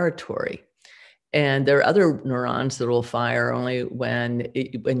its territory. And there are other neurons that will fire only when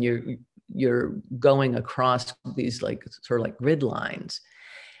you're going across these sort of like grid lines.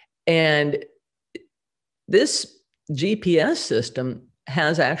 And this GPS system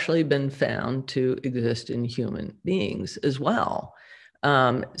has actually been found to exist in human beings as well.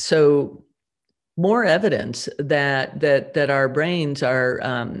 So more evidence that our brains are,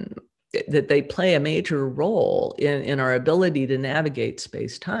 that they play a major role in our ability to navigate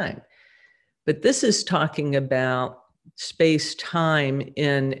space-time. But this is talking about space-time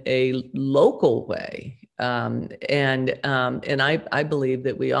in a local way. And I believe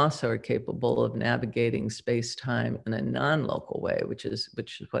that we also are capable of navigating space-time in a non-local way, which is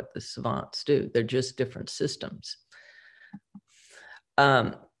what the savants do. They're just different systems.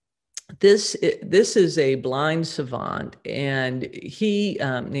 This is a blind savant, and he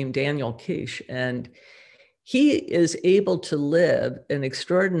named Daniel Kish, and he is able to live an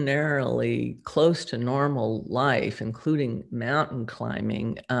extraordinarily close to normal life, including mountain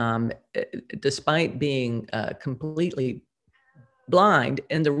climbing, despite being completely blind.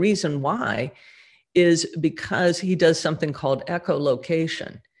 And the reason why is because he does something called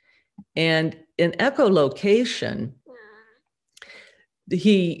echolocation. And in echolocation,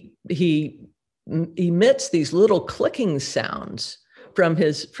 he emits these little clicking sounds from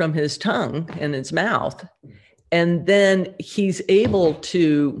his tongue and his mouth, and then he's able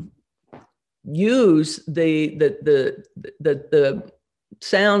to use the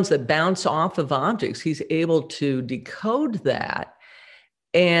sounds that bounce off of objects. He's able to decode that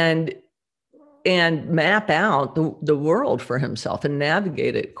and map out the world for himself and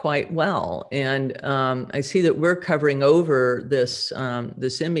navigate it quite well. And I see that we're covering over this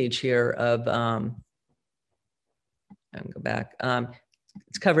this image here of and go back.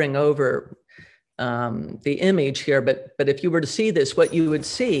 It's covering over the image here, but if you were to see this, what you would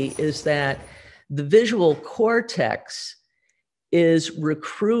see is that the visual cortex is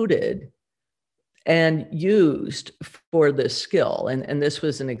recruited and used for this skill. And this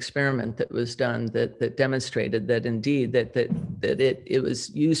was an experiment that was done that demonstrated that indeed that it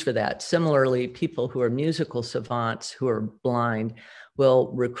was used for that. Similarly, people who are musical savants who are blind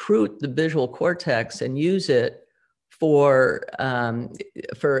will recruit the visual cortex and use it for an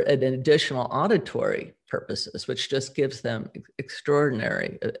additional auditory purposes, which just gives them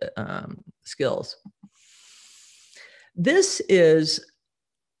extraordinary skills. This is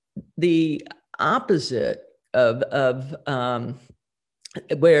the opposite of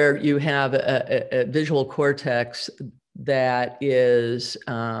where you have a visual cortex that is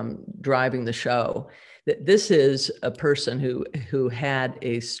driving the show. This is a person who had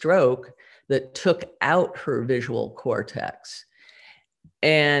a stroke that took out her visual cortex.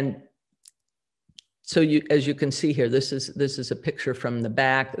 And so as you can see here, this is a picture from the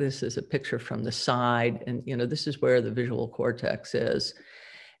back, this is a picture from the side, and this is where the visual cortex is.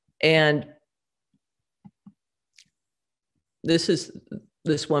 And this is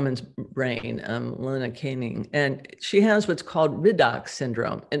this woman's brain, Lena Koenig, and she has what's called redox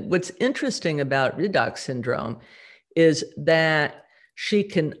syndrome. And what's interesting about redox syndrome is that she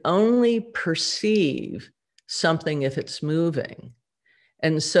can only perceive something if it's moving.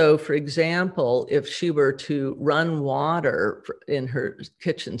 And so, for example, if she were to run water in her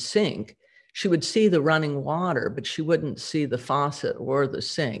kitchen sink, she would see the running water, but she wouldn't see the faucet or the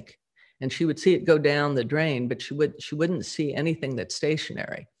sink. And she would see it go down the drain, but she wouldn't see anything that's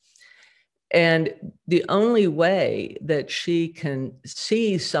stationary. And the only way that she can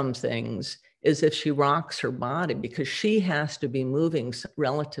see some things is if she rocks her body, because she has to be moving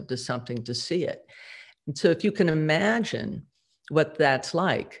relative to something to see it. And so if you can imagine what that's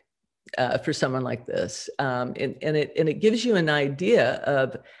like for someone like this, and it gives you an idea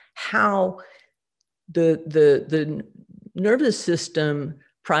of how the nervous system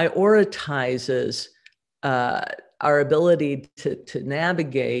prioritizes our ability to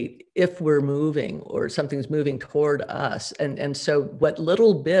navigate if we're moving or something's moving toward us. And so what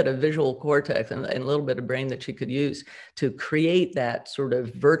little bit of visual cortex and a little bit of brain that she could use to create that sort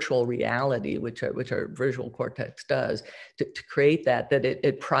of virtual reality, which our visual cortex does, to create that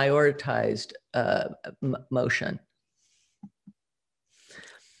it prioritized motion.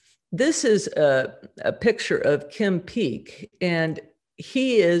 This is a picture of Kim Peek, and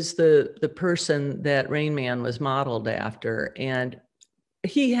he is the person that Rain Man was modeled after, and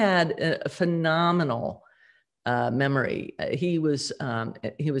he had a phenomenal memory. He was a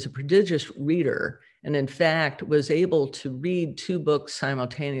prodigious reader, and in fact was able to read 2 books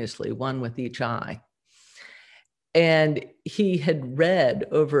simultaneously, one with each eye. And he had read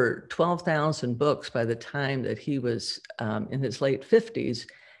over 12,000 books by the time that he was in his late 50s,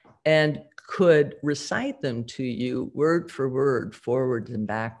 and could recite them to you word for word, forwards and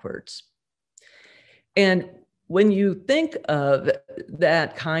backwards. And when you think of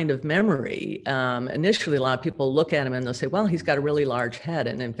that kind of memory, initially a lot of people look at him and they'll say, well, he's got a really large head.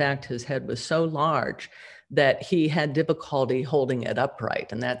 And in fact, his head was so large that he had difficulty holding it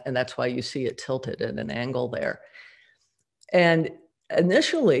upright. And that's why you see it tilted at an angle there. And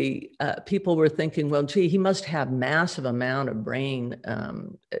initially, people were thinking, well, gee, he must have massive amount of brain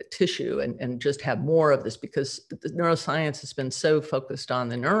tissue and just have more of this, because the neuroscience has been so focused on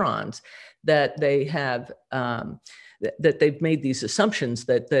the neurons that they have that they've made these assumptions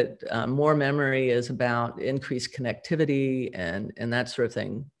that more memory is about increased connectivity and that sort of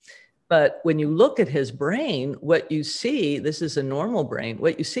thing. But when you look at his brain, what you see, this is a normal brain,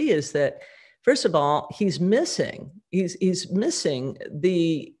 what you see is that, first of all, he's missing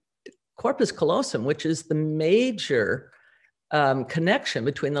the corpus callosum, which is the major connection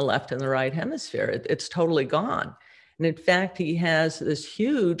between the left and the right hemisphere. It's totally gone. And in fact, he has this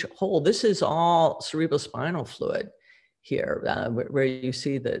huge hole. This is all cerebrospinal fluid here, where you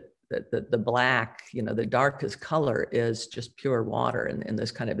see that the black, the darkest color is just pure water in this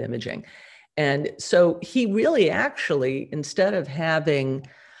kind of imaging. And so he really actually, instead of having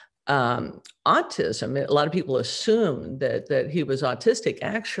autism, a lot of people assume that he was autistic.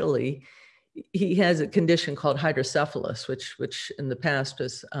 Actually, he has a condition called hydrocephalus, which in the past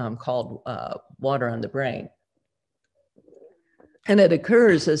was called water on the brain. And it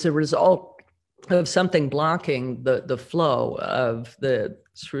occurs as a result of something blocking the flow of the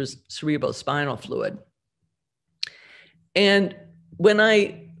cerebrospinal fluid. And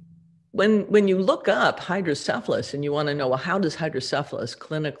when you look up hydrocephalus and you want to know, well, how does hydrocephalus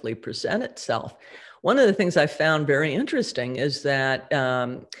clinically present itself? One of the things I found very interesting is that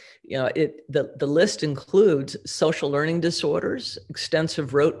the list includes social learning disorders,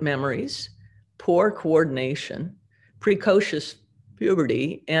 extensive rote memories, poor coordination, precocious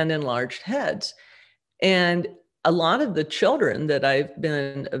puberty, and enlarged heads. And a lot of the children that I've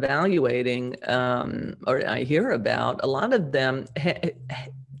been evaluating, or I hear about, a lot of them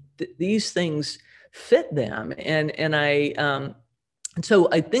these things fit them, and so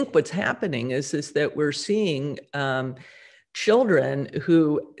I think what's happening is that we're seeing children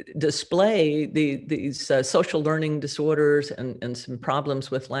who display these social learning disorders and some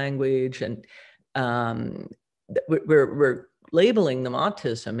problems with language, and we're labeling them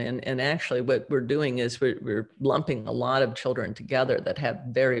autism, and actually what we're doing is we're lumping a lot of children together that have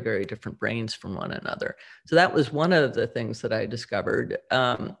very, very different brains from one another. So that was one of the things that I discovered.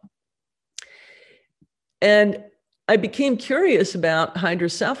 And I became curious about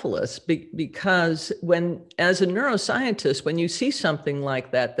hydrocephalus because as a neuroscientist, when you see something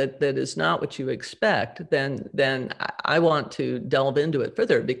like that is not what you expect, then I want to delve into it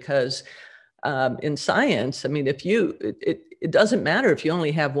further, because in science, I mean, it doesn't matter if you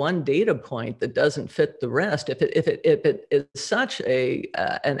only have one data point that doesn't fit the rest. If it is such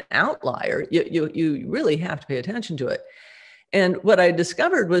an outlier, you really have to pay attention to it. And what I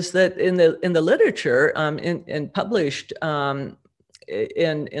discovered was that in the literature, and published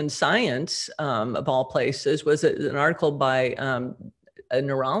in Science, of all places, was an article by a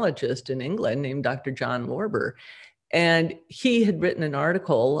neurologist in England named Dr. John Lorber. And he had written an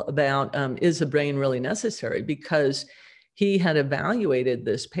article about, is the brain really necessary? Because he had evaluated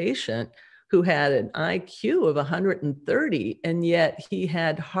this patient who had an IQ of 130, and yet he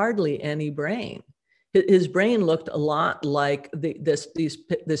had hardly any brain. His brain looked a lot like this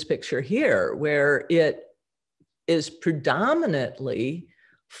picture here, where it is predominantly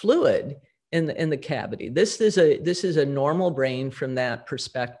fluid in the cavity. This is a normal brain from that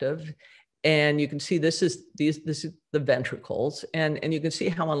perspective. And you can see this is the ventricles, and you can see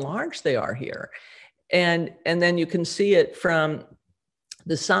how enlarged they are here. And then you can see it from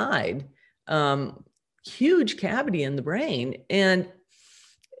the side, huge cavity in the brain. And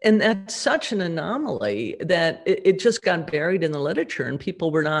that's such an anomaly that it just got buried in the literature, and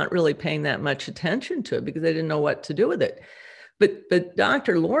people were not really paying that much attention to it because they didn't know what to do with it. But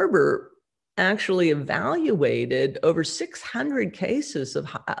Dr. Lorber actually evaluated over 600 cases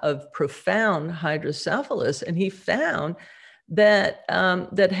of profound hydrocephalus, and he found that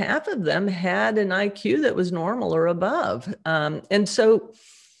that half of them had an IQ that was normal or above. And so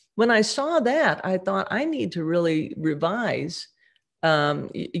when I saw that, I thought I need to really revise,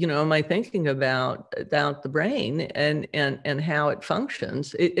 my thinking about the brain and how it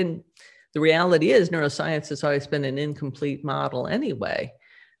functions. And the reality is, neuroscience has always been an incomplete model anyway.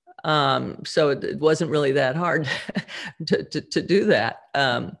 So it wasn't really that hard to do that.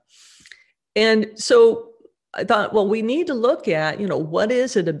 And so I thought, well, we need to look at, what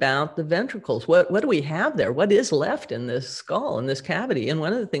is it about the ventricles? What do we have there? What is left in this skull, in this cavity? And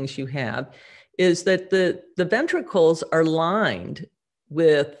one of the things you have is that the ventricles are lined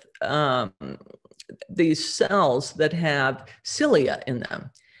with these cells that have cilia in them.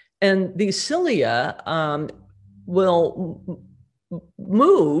 And these cilia will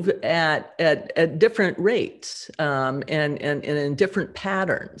move at different rates and in different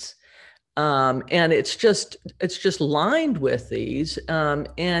patterns. And it's just lined with these.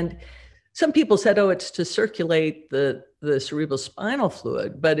 And some people said, oh, it's to circulate the cerebral spinal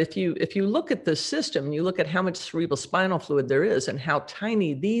fluid. But if you look at the system, you look at how much cerebral spinal fluid there is and how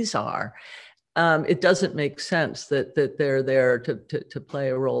tiny these are, it doesn't make sense that they're there to play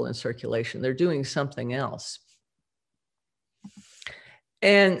a role in circulation. They're doing something else.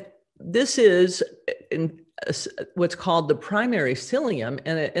 And this is what's called the primary cilium,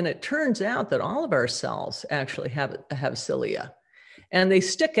 and it turns out that all of our cells actually have cilia, and they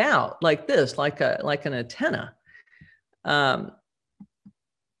stick out like this, like an antenna.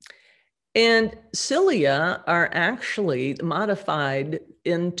 And cilia are actually modified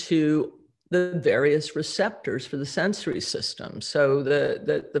into the various receptors for the sensory system. So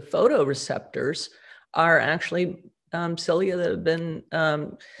the photoreceptors are actually cilia that have been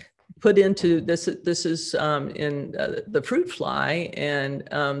put into this. This is in the fruit fly, and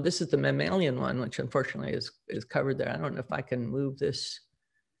this is the mammalian one, which unfortunately is covered there. I don't know if I can move this.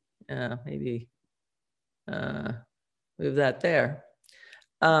 Maybe move that there.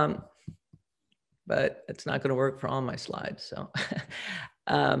 But it's not going to work for all my slides. So,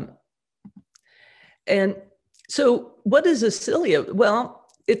 and so what is a cilia? Well,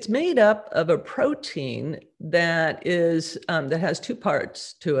 it's made up of a protein that is that has two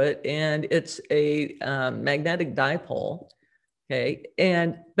parts to it, and it's a magnetic dipole. Okay,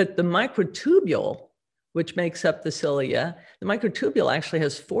 but the microtubule, which makes up the cilia, the microtubule actually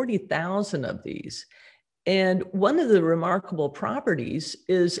has 40,000 of these. And one of the remarkable properties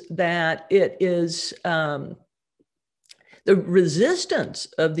is that it is the resistance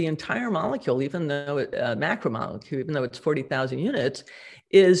of the entire molecule, even though macromolecule, even though it's 40,000 units,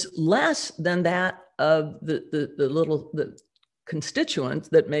 is less than that of the constituent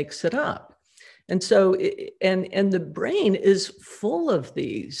that makes it up. And so, and the brain is full of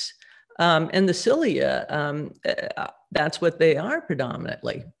these, and the cilia, that's what they are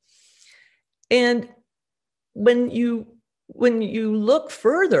predominantly. And when you look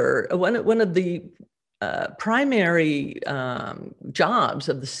further, one of the primary jobs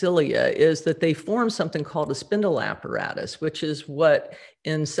of the cilia is that they form something called a spindle apparatus, which is what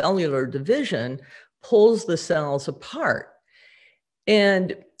in cellular division pulls the cells apart.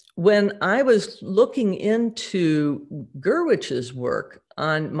 And when I was looking into Gurwich's work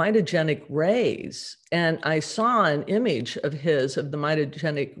on mitogenic rays, and I saw an image of his of the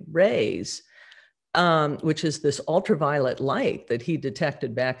mitogenic rays, which is this ultraviolet light that he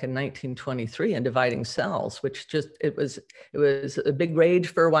detected back in 1923 in dividing cells, which just, it was a big rage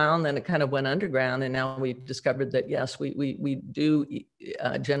for a while, and then it kind of went underground. And now we've discovered that, yes, we do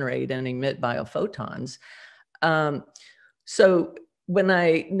generate and emit biophotons. So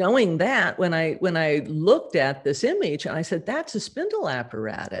knowing that, when I looked at this image and I said, that's a spindle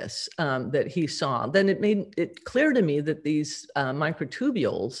apparatus that he saw, then it made it clear to me that these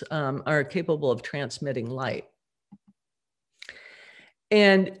microtubules are capable of transmitting light.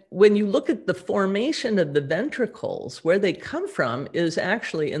 And when you look at the formation of the ventricles, where they come from is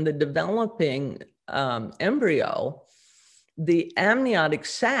actually in the developing embryo. The amniotic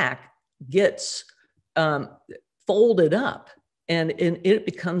sac gets folded up, and it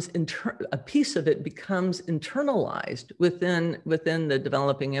becomes a piece of it becomes internalized within the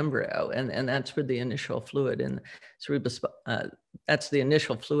developing embryo, and that's where the initial fluid in that's the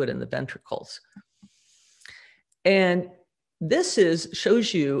initial fluid in the ventricles. And this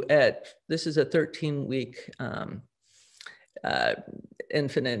shows you this is a 13-week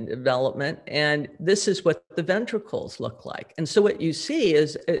infant in development, and this is what the ventricles look like. And so what you see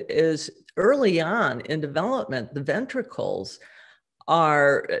is early on in development, the ventricles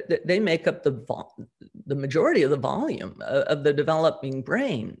they make up the majority of the volume of the developing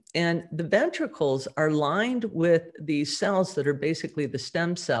brain. And the ventricles are lined with these cells that are basically the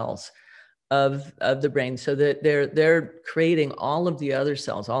stem cells of the brain, so that they're creating all of the other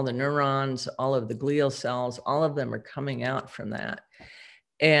cells, all the neurons, all of the glial cells, all of them are coming out from that.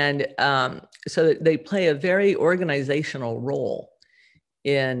 And so they play a very organizational role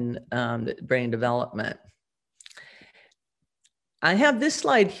in brain development. I have this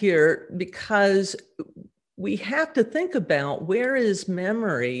slide here because we have to think about where is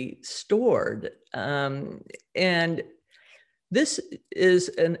memory stored. And this is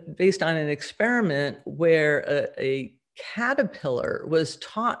based on an experiment where a caterpillar was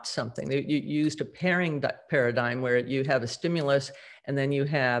taught something. You used a pairing paradigm where you have a stimulus and then you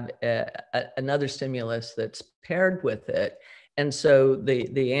have another stimulus that's paired with it. And so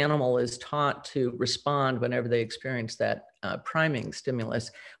the animal is taught to respond whenever they experience that priming stimulus,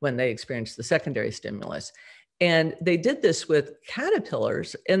 when they experience the secondary stimulus. And they did this with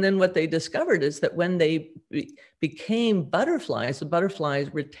caterpillars. And then what they discovered is that when they became butterflies, the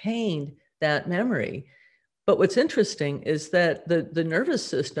butterflies retained that memory. But what's interesting is that the nervous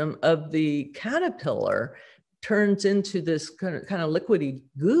system of the caterpillar turns into this kind of liquidy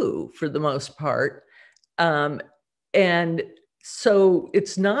goo for the most part. And so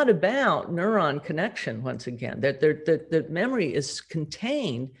it's not about neuron connection, once again, that memory is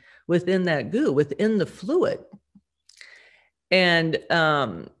contained within that goo, within the fluid. And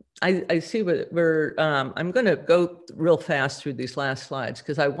I see I'm going to go real fast through these last slides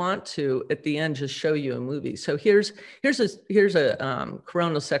because I want to, at the end, just show you a movie. So here's a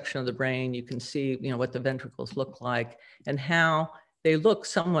coronal section of the brain. You can see, what the ventricles look like and how they look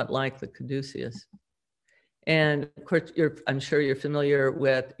somewhat like the caduceus. And of course, I'm sure you're familiar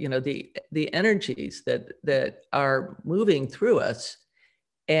with, the energies that are moving through us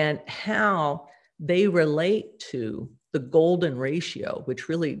and how they relate to the golden ratio, which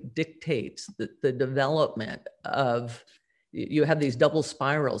really dictates the development of, you have these double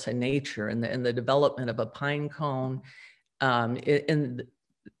spirals in nature and the development of a pine cone. In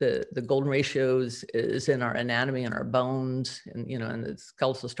the golden ratios is in our anatomy and our bones and, and the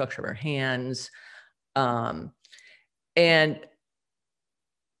skeletal structure of our hands. And yeah,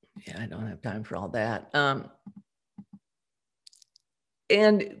 I don't have time for all that.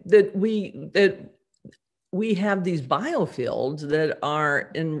 And that we have these biofields that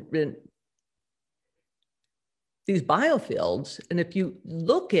are in these biofields. And if you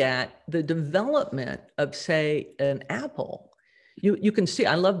look at the development of, say, an apple, you can see,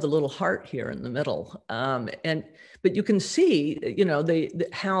 I love the little heart here in the middle. But you can see,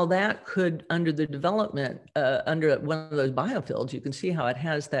 how that could, under the development, under one of those biofields, you can see how it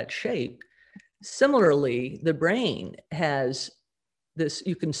has that shape. Similarly, the brain has this,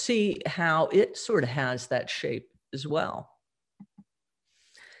 you can see how it sort of has that shape as well.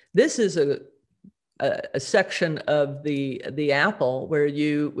 This is a section of the apple where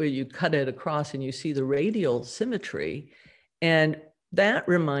you cut it across and you see the radial symmetry. And that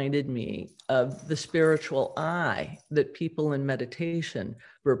reminded me of the spiritual eye that people in meditation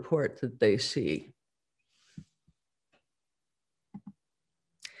report that they see.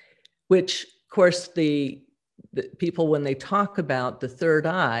 Which, of course, the people, when they talk about the third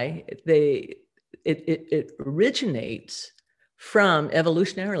eye, it originates from,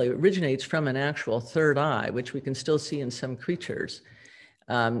 evolutionarily, it originates from an actual third eye, which we can still see in some creatures,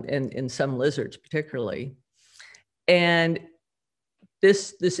 and in some lizards particularly. And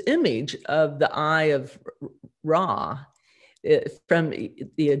this image of the eye of Ra from the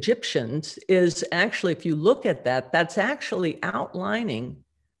Egyptians is actually, if you look at that, that's actually outlining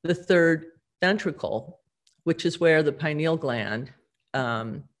the third ventricle, which is where the pineal gland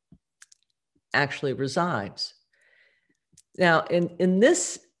actually resides. Now, in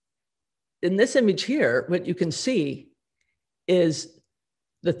this image here, what you can see is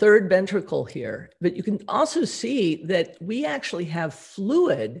the third ventricle here. But you can also see that we actually have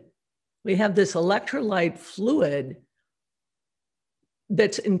fluid. We have this electrolyte fluid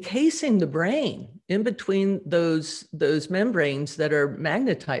that's encasing the brain in between those membranes that are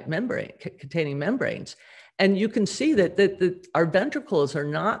magnetite membrane containing membranes. And you can see that our ventricles are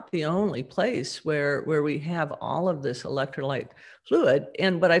not the only place where we have all of this electrolyte fluid.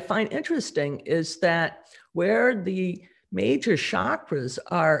 And what I find interesting is that where the major chakras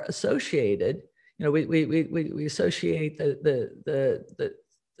are associated, you know, we associate the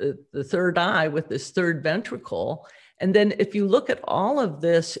third eye with this third ventricle. And then if you look at all of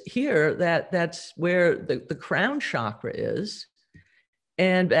this here, that's where the crown chakra is.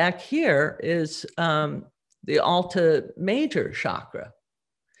 And back here is the Alta major chakra.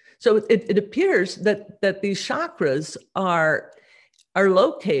 So it appears that these chakras are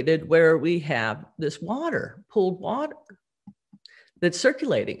located where we have this water, pooled water that's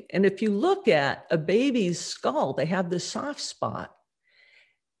circulating. And if you look at a baby's skull, they have this soft spot.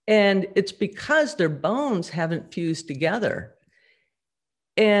 And it's because their bones haven't fused together.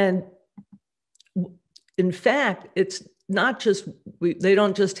 And in fact, it's not just, they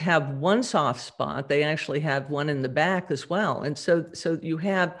don't just have one soft spot, they actually have one in the back as well. And so you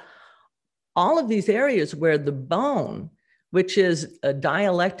have all of these areas where the bone, which is a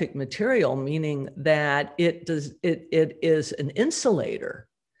dielectric material, meaning that it is an insulator.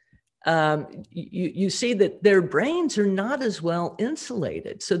 You see that their brains are not as well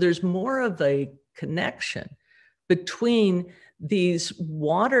insulated. So there's more of a connection between these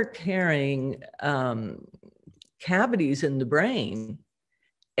water-carrying cavities in the brain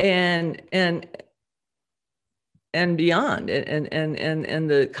and beyond, and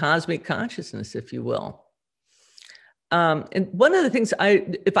the cosmic consciousness, if you will. And one of the things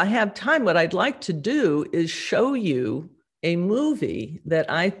if I have time, what I'd like to do is show you a movie that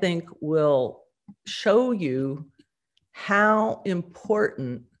I think will show you how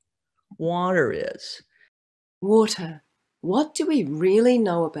important water is. Water. What do we really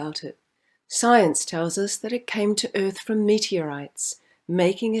know about it? Science tells us that it came to Earth from meteorites,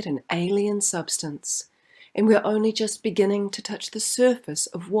 making it an alien substance, and we're only just beginning to touch the surface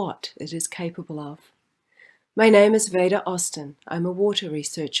of what it is capable of. My name is Veda Austin. I'm a water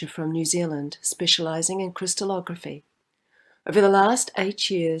researcher from New Zealand, specializing in crystallography. Over the last 8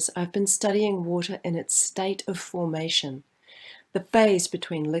 years, I've been studying water in its state of formation, the phase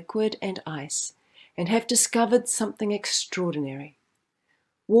between liquid and ice, and have discovered something extraordinary.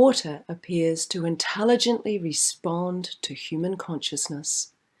 Water appears to intelligently respond to human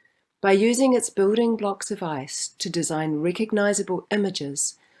consciousness. By using its building blocks of ice to design recognizable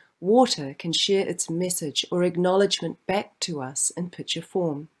images, water can share its message or acknowledgement back to us in picture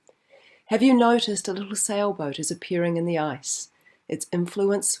form. Have you noticed a little sailboat is appearing in the ice? Its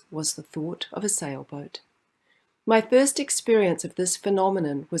influence was the thought of a sailboat. My first experience of this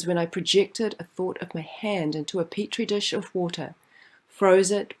phenomenon was when I projected a thought of my hand into a petri dish of water,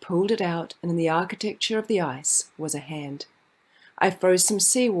 froze it, pulled it out, and in the architecture of the ice was a hand. I froze some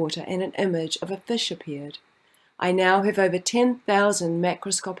seawater and an image of a fish appeared. I now have over 10,000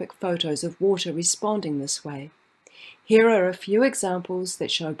 macroscopic photos of water responding this way. Here are a few examples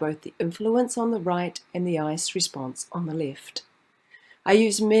that show both the influence on the right and the ice response on the left. I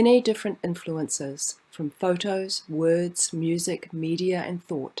use many different influences, from photos, words, music, media, and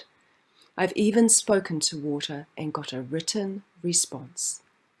thought. I've even spoken to water and got a written response.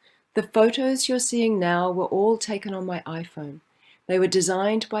 The photos you're seeing now were all taken on my iPhone. They were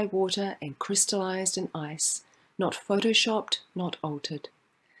designed by water and crystallized in ice, not photoshopped, not altered.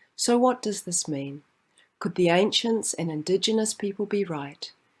 So what does this mean? Could the ancients and indigenous people be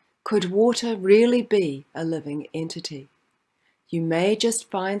right? Could water really be a living entity? You may just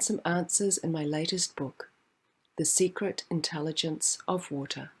find some answers in my latest book, The Secret Intelligence of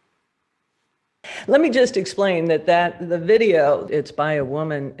Water. Let me just explain that the video, it's by a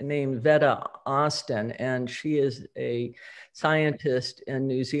woman named Veda Austin, and she is a scientist in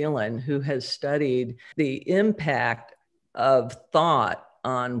New Zealand who has studied the impact of thought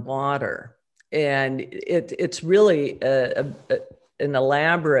on water. And it's really an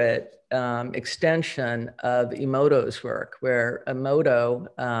elaborate extension of Emoto's work, where Emoto,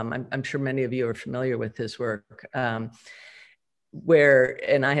 I'm sure many of you are familiar with his work, and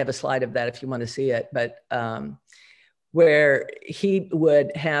I have a slide of that if you want to see it, but where he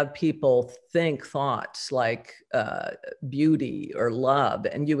would have people think thoughts like beauty or love,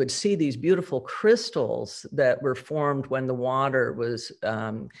 and you would see these beautiful crystals that were formed when the water was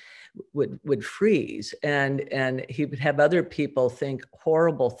would freeze, and he would have other people think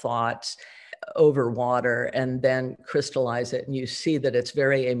horrible thoughts over water and then crystallize it, and you see that it's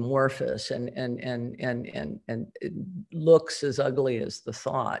very amorphous and it looks as ugly as the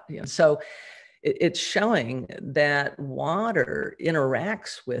thought. So it's showing that water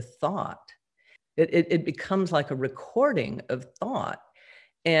interacts with thought. It becomes like a recording of thought.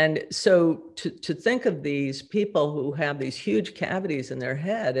 And so to think of these people who have these huge cavities in their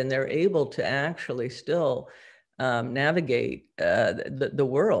head and they're able to actually still navigate the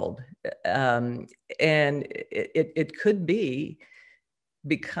world. And it could be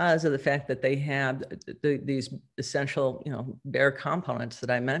because of the fact that they have these essential, bare components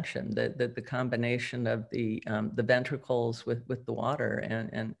that I mentioned, the combination of the ventricles with the water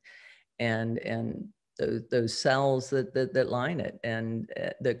and those cells that line it, and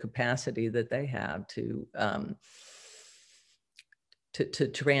the capacity that they have to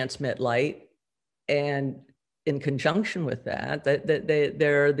transmit light. And in conjunction with that,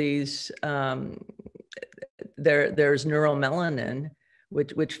 there are these, there's neuromelanin,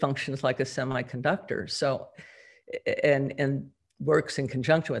 which functions like a semiconductor. So, and works in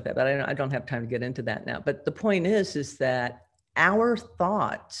conjunction with that, but I don't have time to get into that now. But the point is that our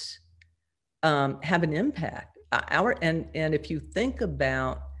thoughts have an impact. And if you think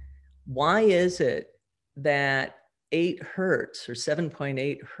about why is it that 8 hertz or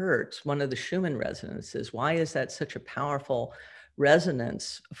 7.8 hertz, one of the Schumann resonances, why is that such a powerful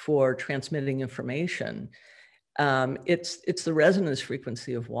resonance for transmitting information? It's the resonance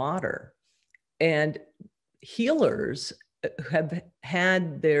frequency of water. And healers have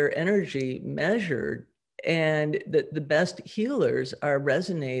had their energy measured, and the best healers are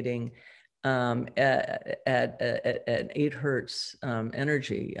resonating at 8 hertz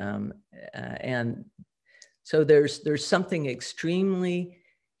energy. And so there's something extremely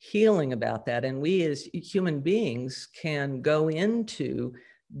healing about that. And we as human beings can go into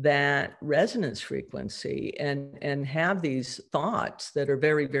that resonance frequency and have these thoughts that are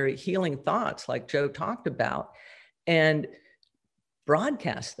very, very healing thoughts, like Joe talked about, and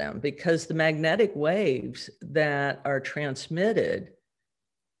broadcast them, because the magnetic waves that are transmitted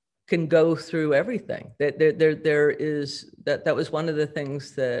can go through everything. That was one of the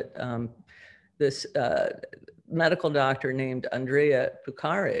things that this medical doctor named Andrea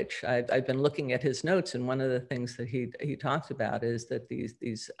Pukarich, I've been looking at his notes, and one of the things that he talks about is that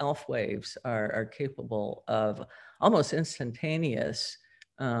these ELF waves are capable of almost instantaneous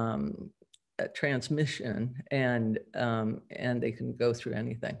transmission, and they can go through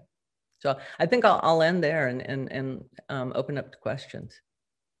anything. So I think I'll end there and open up to questions.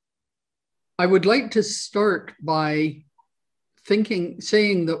 I would like to start by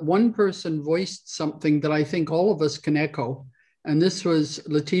saying that one person voiced something that I think all of us can echo. And this was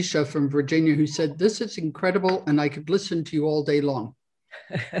Letitia from Virginia, who said, "This is incredible, and I could listen to you all day long."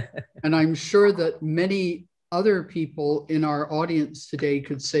 And I'm sure that many other people in our audience today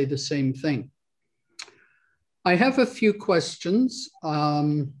could say the same thing. I have a few questions.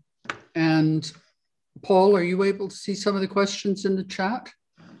 And Paul, are you able to see some of the questions in the chat?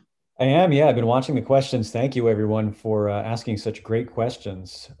 I am, yeah. I've been watching the questions. Thank you, everyone, for asking such great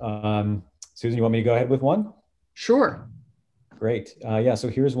questions. Susan, you want me to go ahead with one? Sure. Great. Yeah, so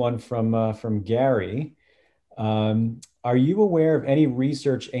here's one from Gary. Are you aware of any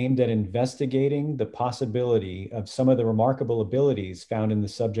research aimed at investigating the possibility of some of the remarkable abilities found in the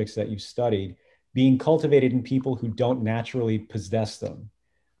subjects that you studied being cultivated in people who don't naturally possess them?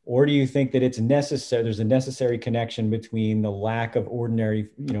 Or do you think that it's necessary, there's a necessary connection between the lack of ordinary,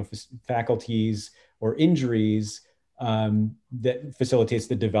 faculties or injuries that facilitates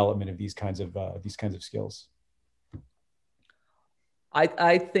the development of these kinds of skills?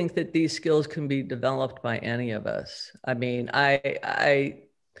 I think that these skills can be developed by any of us. I mean, and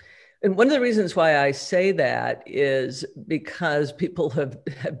one of the reasons why I say that is because people have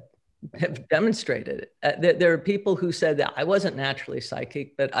demonstrated it. There are people who said that I wasn't naturally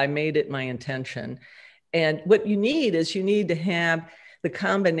psychic, but I made it my intention. And what you need is you need to have the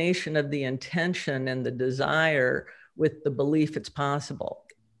combination of the intention and the desire with the belief it's possible.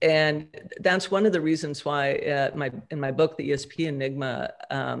 And that's one of the reasons why in my book, The ESP Enigma,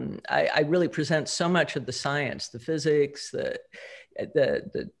 I really present so much of the science, the physics, the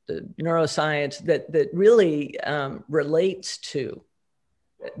neuroscience that really relates to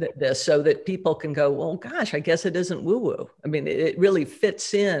this, so that people can go, well, gosh, I guess it isn't woo-woo. I mean, it really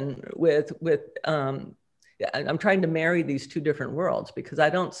fits in with I'm trying to marry these two different worlds because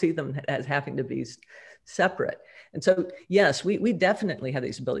I don't see them as having to be separate. And so, yes, we definitely have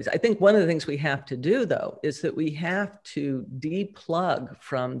these abilities. I think one of the things we have to do, though, is that we have to deplug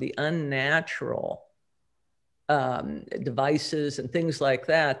from the unnatural devices and things like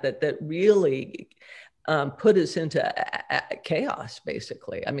that, that really put us into chaos,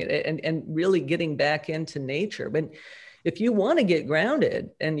 basically. I mean, and really getting back into nature. But if you want to get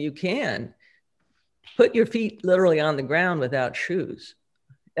grounded, and you can, put your feet literally on the ground without shoes.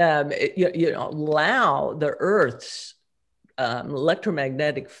 You know, allow the Earth's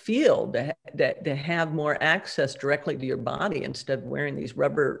electromagnetic field to have more access directly to your body, instead of wearing these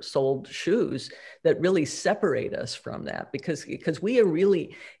rubber-soled shoes that really separate us from that, because we are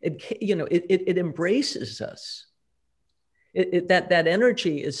really, you know, it embraces us. That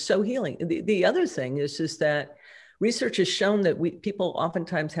energy is so healing. The other thing is that research has shown that people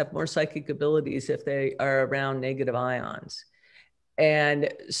oftentimes have more psychic abilities if they are around negative ions.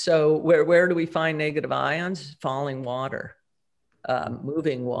 And so where do we find negative ions? Falling water.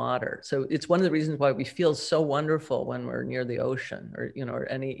 Moving water. So it's one of the reasons why we feel so wonderful when we're near the ocean, or, you know, or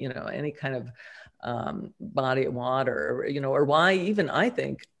any kind of body of water, or, you know, or why even I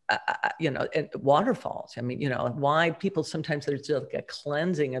think, you know, and waterfalls. I mean, you know, why people sometimes, there's like a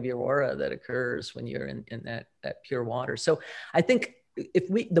cleansing of your aura that occurs when you're in that pure water. So I think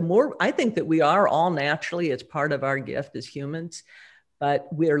I think that we are all naturally, it's part of our gift as humans. But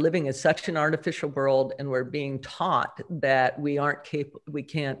we are living in such an artificial world, and we're being taught that we aren't capable, we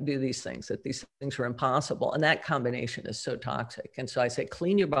can't do these things, that these things are impossible. And that combination is so toxic. And so I say,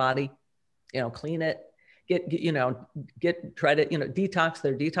 clean your body, you know, clean it, try to, you know, detox.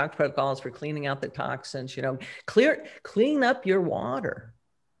 There are detox protocols for cleaning out the toxins, you know, clean up your water.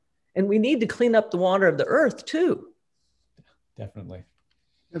 And we need to clean up the water of the earth too. Definitely.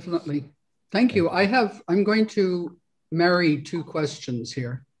 Definitely. Thank you. I'm going to marry two questions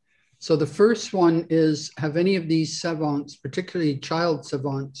here. So the first one is, have any of these savants, particularly child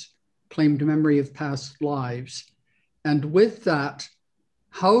savants, claimed memory of past lives? And with that,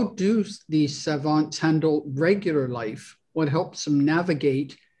 how do these savants handle regular life? What helps them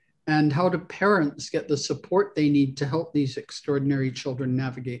navigate? And how do parents get the support they need to help these extraordinary children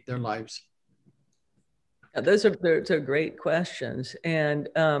navigate their lives? Those are great questions. And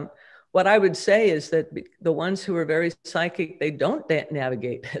what I would say is that the ones who are very psychic, they don't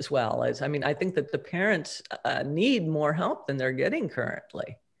navigate as well as, I mean, I think that the parents need more help than they're getting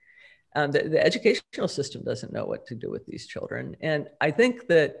currently. The educational system doesn't know what to do with these children. And I think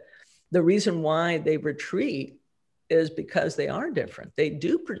that the reason why they retreat is because they are different. They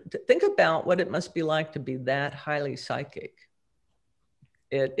do think about what it must be like to be that highly psychic.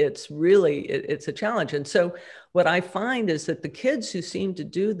 It's a challenge. And so what I find is that the kids who seem to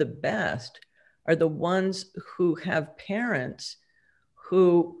do the best are the ones who have parents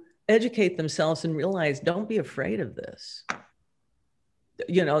who educate themselves and realize, don't be afraid of this.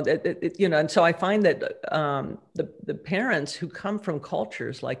 You know, and so I find that the parents who come from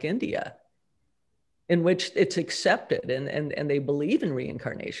cultures like India, in which it's accepted and they believe in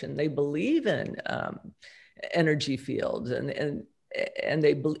reincarnation, they believe in energy fields, and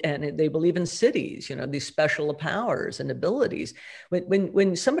they believe in cities, you know, these special powers and abilities.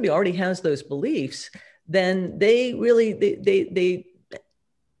 When somebody already has those beliefs, then they really they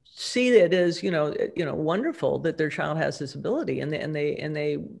see it as, you know, wonderful that their child has this ability, and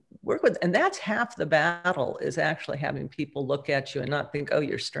they work with, and that's half the battle, is actually having people look at you and not think, oh,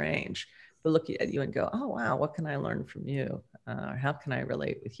 you're strange, but look at you and go, oh, wow, what can I learn from you? How can I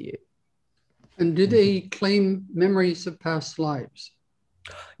relate with you? And do they claim memories of past lives?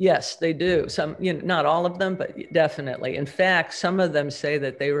 Yes, they do. Some, you know, not all of them, but definitely. In fact, some of them say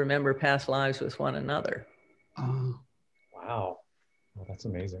that they remember past lives with one another. Wow. Well, that's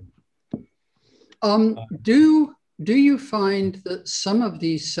amazing. Do you find that some of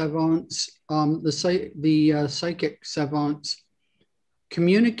these savants, the psychic savants,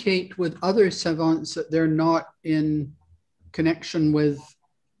 communicate with other savants that they're not in connection with?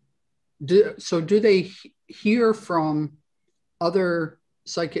 Do they hear from other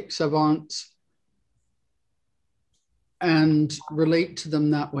psychic savants and relate to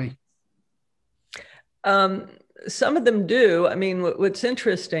them that way? Some of them do. I mean, what's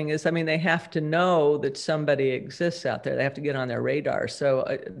interesting is, I mean, they have to know that somebody exists out there. They have to get on their radar. So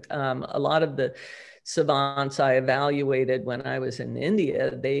a lot of the savants I evaluated when I was in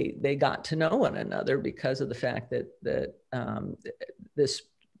India, they got to know one another because of the fact that this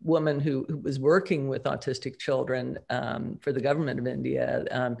woman who was working with autistic children for the government of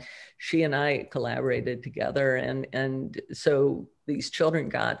India, she and I collaborated together. And so these children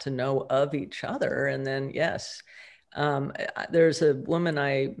got to know of each other. And then, yes, there's a woman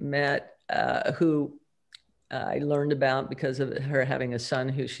I met who I learned about because of her having a son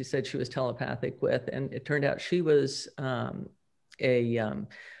who she said she was telepathic with. And it turned out she was a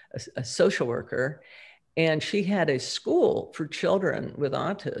social worker. And she had a school for children with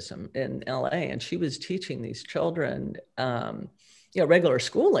autism in LA, and she was teaching these children, regular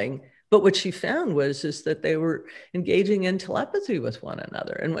schooling. But what she found is that they were engaging in telepathy with one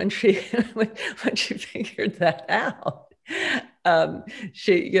another. And when she when she figured that out,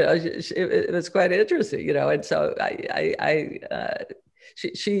 it was quite interesting, And so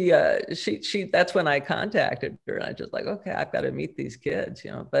she that's when I contacted her, and I just like, okay, I've got to meet these kids,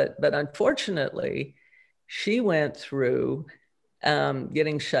 But unfortunately, she went through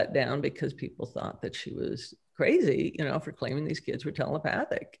getting shut down because people thought that she was crazy, for claiming these kids were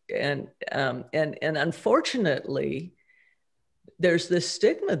telepathic. And unfortunately, there's this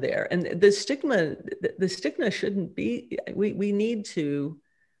stigma there, and the stigma shouldn't be. We need to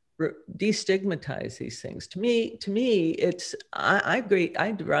destigmatize these things. To me, it's I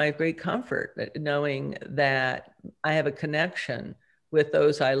derive great comfort knowing that I have a connection with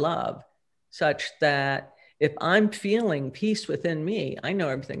those I love, such that if I'm feeling peace within me, I know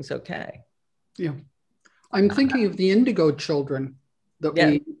everything's okay. Yeah. I'm thinking of the indigo children that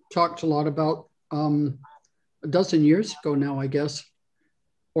we talked a lot about a dozen years ago now, I guess,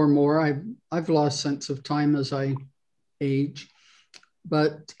 or more. I've lost sense of time as I age,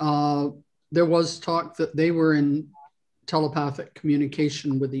 but there was talk that they were in telepathic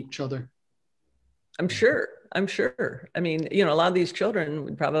communication with each other. I'm sure. I mean, a lot of these children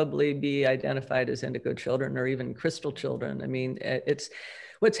would probably be identified as indigo children or even crystal children. I mean, it's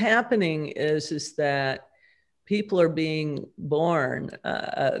what's happening is that people are being born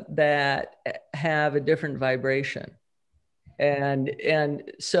that have a different vibration.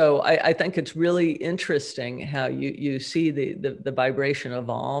 And so I think it's really interesting how you see the vibration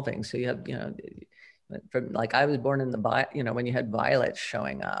evolving. So you have, from, like, I was born in when you had violets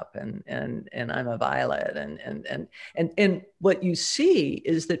showing up, and I'm a violet, and what you see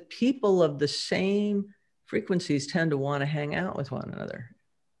is that people of the same frequencies tend to want to hang out with one another.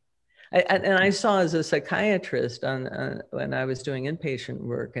 And I saw, as a psychiatrist, when I was doing inpatient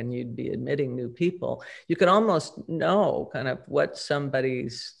work, and you'd be admitting new people, you could almost know kind of what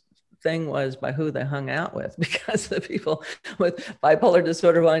somebody's thing was by who they hung out with, because the people with bipolar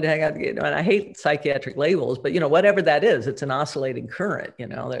disorder wanting to hang out, and I hate psychiatric labels, but whatever that is, it's an oscillating current,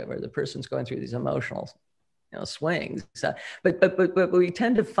 where the person's going through these emotional swings. But we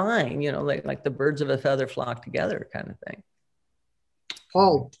tend to find, like the birds of a feather flock together kind of thing.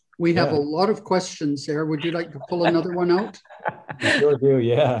 Paul, we have a lot of questions there. Would you like to pull another one out? I sure do,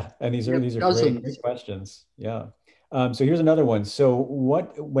 yeah. And these are great questions. Yeah. So here's another one. So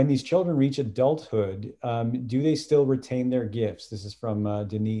when these children reach adulthood, do they still retain their gifts? This is from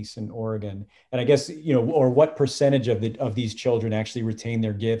Denise in Oregon. And I guess, or what percentage of these children actually retain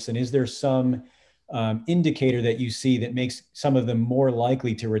their gifts? And is there some indicator that you see that makes some of them more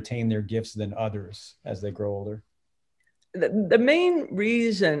likely to retain their gifts than others as they grow older? The main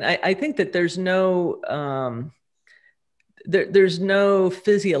reason, I think that there's no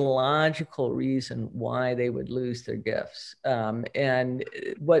physiological reason why they would lose their gifts. And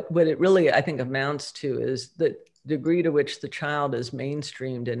what it really, I think, amounts to is the degree to which the child is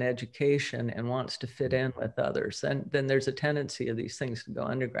mainstreamed in education and wants to fit in with others. And then there's a tendency of these things to go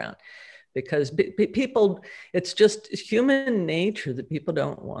underground, because people, it's just human nature that people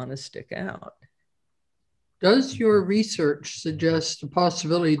don't want to stick out. Does your research suggest the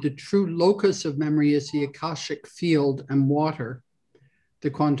possibility the true locus of memory is the Akashic field, and water,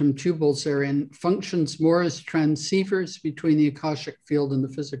 the quantum tubules therein, functions more as transceivers between the Akashic field and the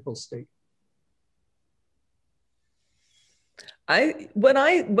physical state? What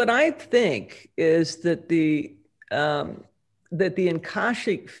I think is that the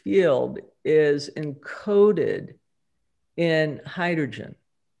Akashic field is encoded in hydrogen.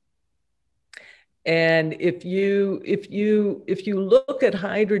 And if you look at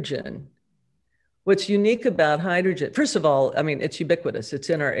hydrogen, what's unique about hydrogen, first of all, I mean, it's ubiquitous.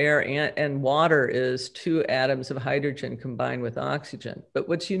 It's in our air, and water is 2 atoms of hydrogen combined with oxygen. But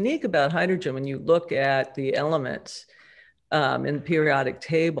what's unique about hydrogen, when you look at the elements in the periodic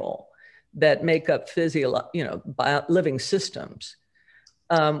table that make up living systems,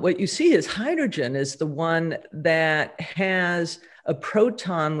 what you see is hydrogen is the one that has a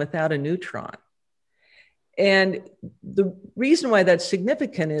proton without a neutron. And the reason why that's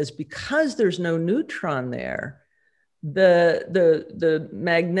significant is because there's no neutron there, the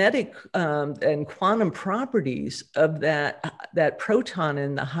magnetic and quantum properties of that proton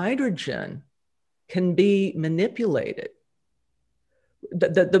in the hydrogen can be manipulated.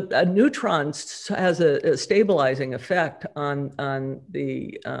 a neutron has a stabilizing effect on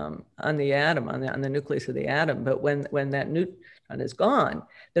the atom, on the nucleus of the atom. But when that neutron is gone,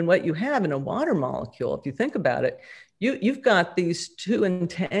 then what you have in a water molecule, if you think about it, you've got these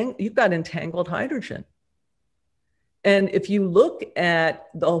you've got entangled hydrogen. And if you look at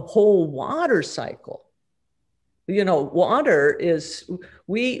the whole water cycle, you know, water is,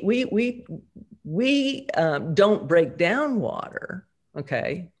 we don't break down water,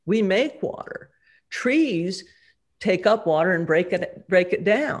 okay? We make water. Trees take up water and break it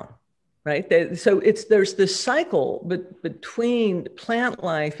down, right? So there's this cycle between plant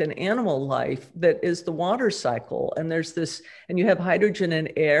life and animal life that is the water cycle. And there's this, and you have hydrogen in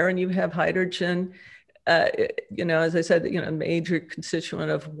air, and you have hydrogen, you know, as I said, you know, a major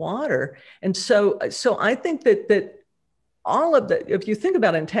constituent of water. And so I think that all of the, if you think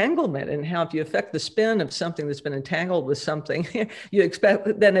about entanglement and how if you affect the spin of something that's been entangled with something, you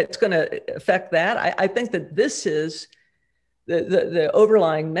expect then it's going to affect that. I think that this is the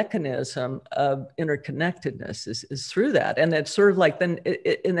overlying mechanism of interconnectedness is through that. And it's sort of like, then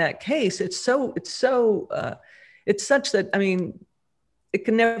in that case, it's such that, I mean, it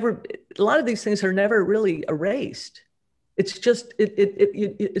can never, a lot of these things are never really erased. It's just,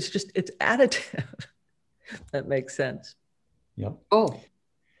 it's additive. That makes sense. Yep. Oh,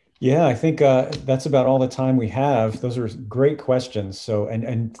 yeah, I think that's about all the time we have. Those are great questions. So,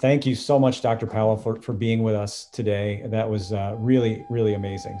 and thank you so much, Dr. Powell, for being with us today. That was really, really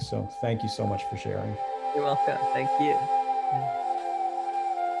amazing. So thank you so much for sharing. You're welcome. Thank you.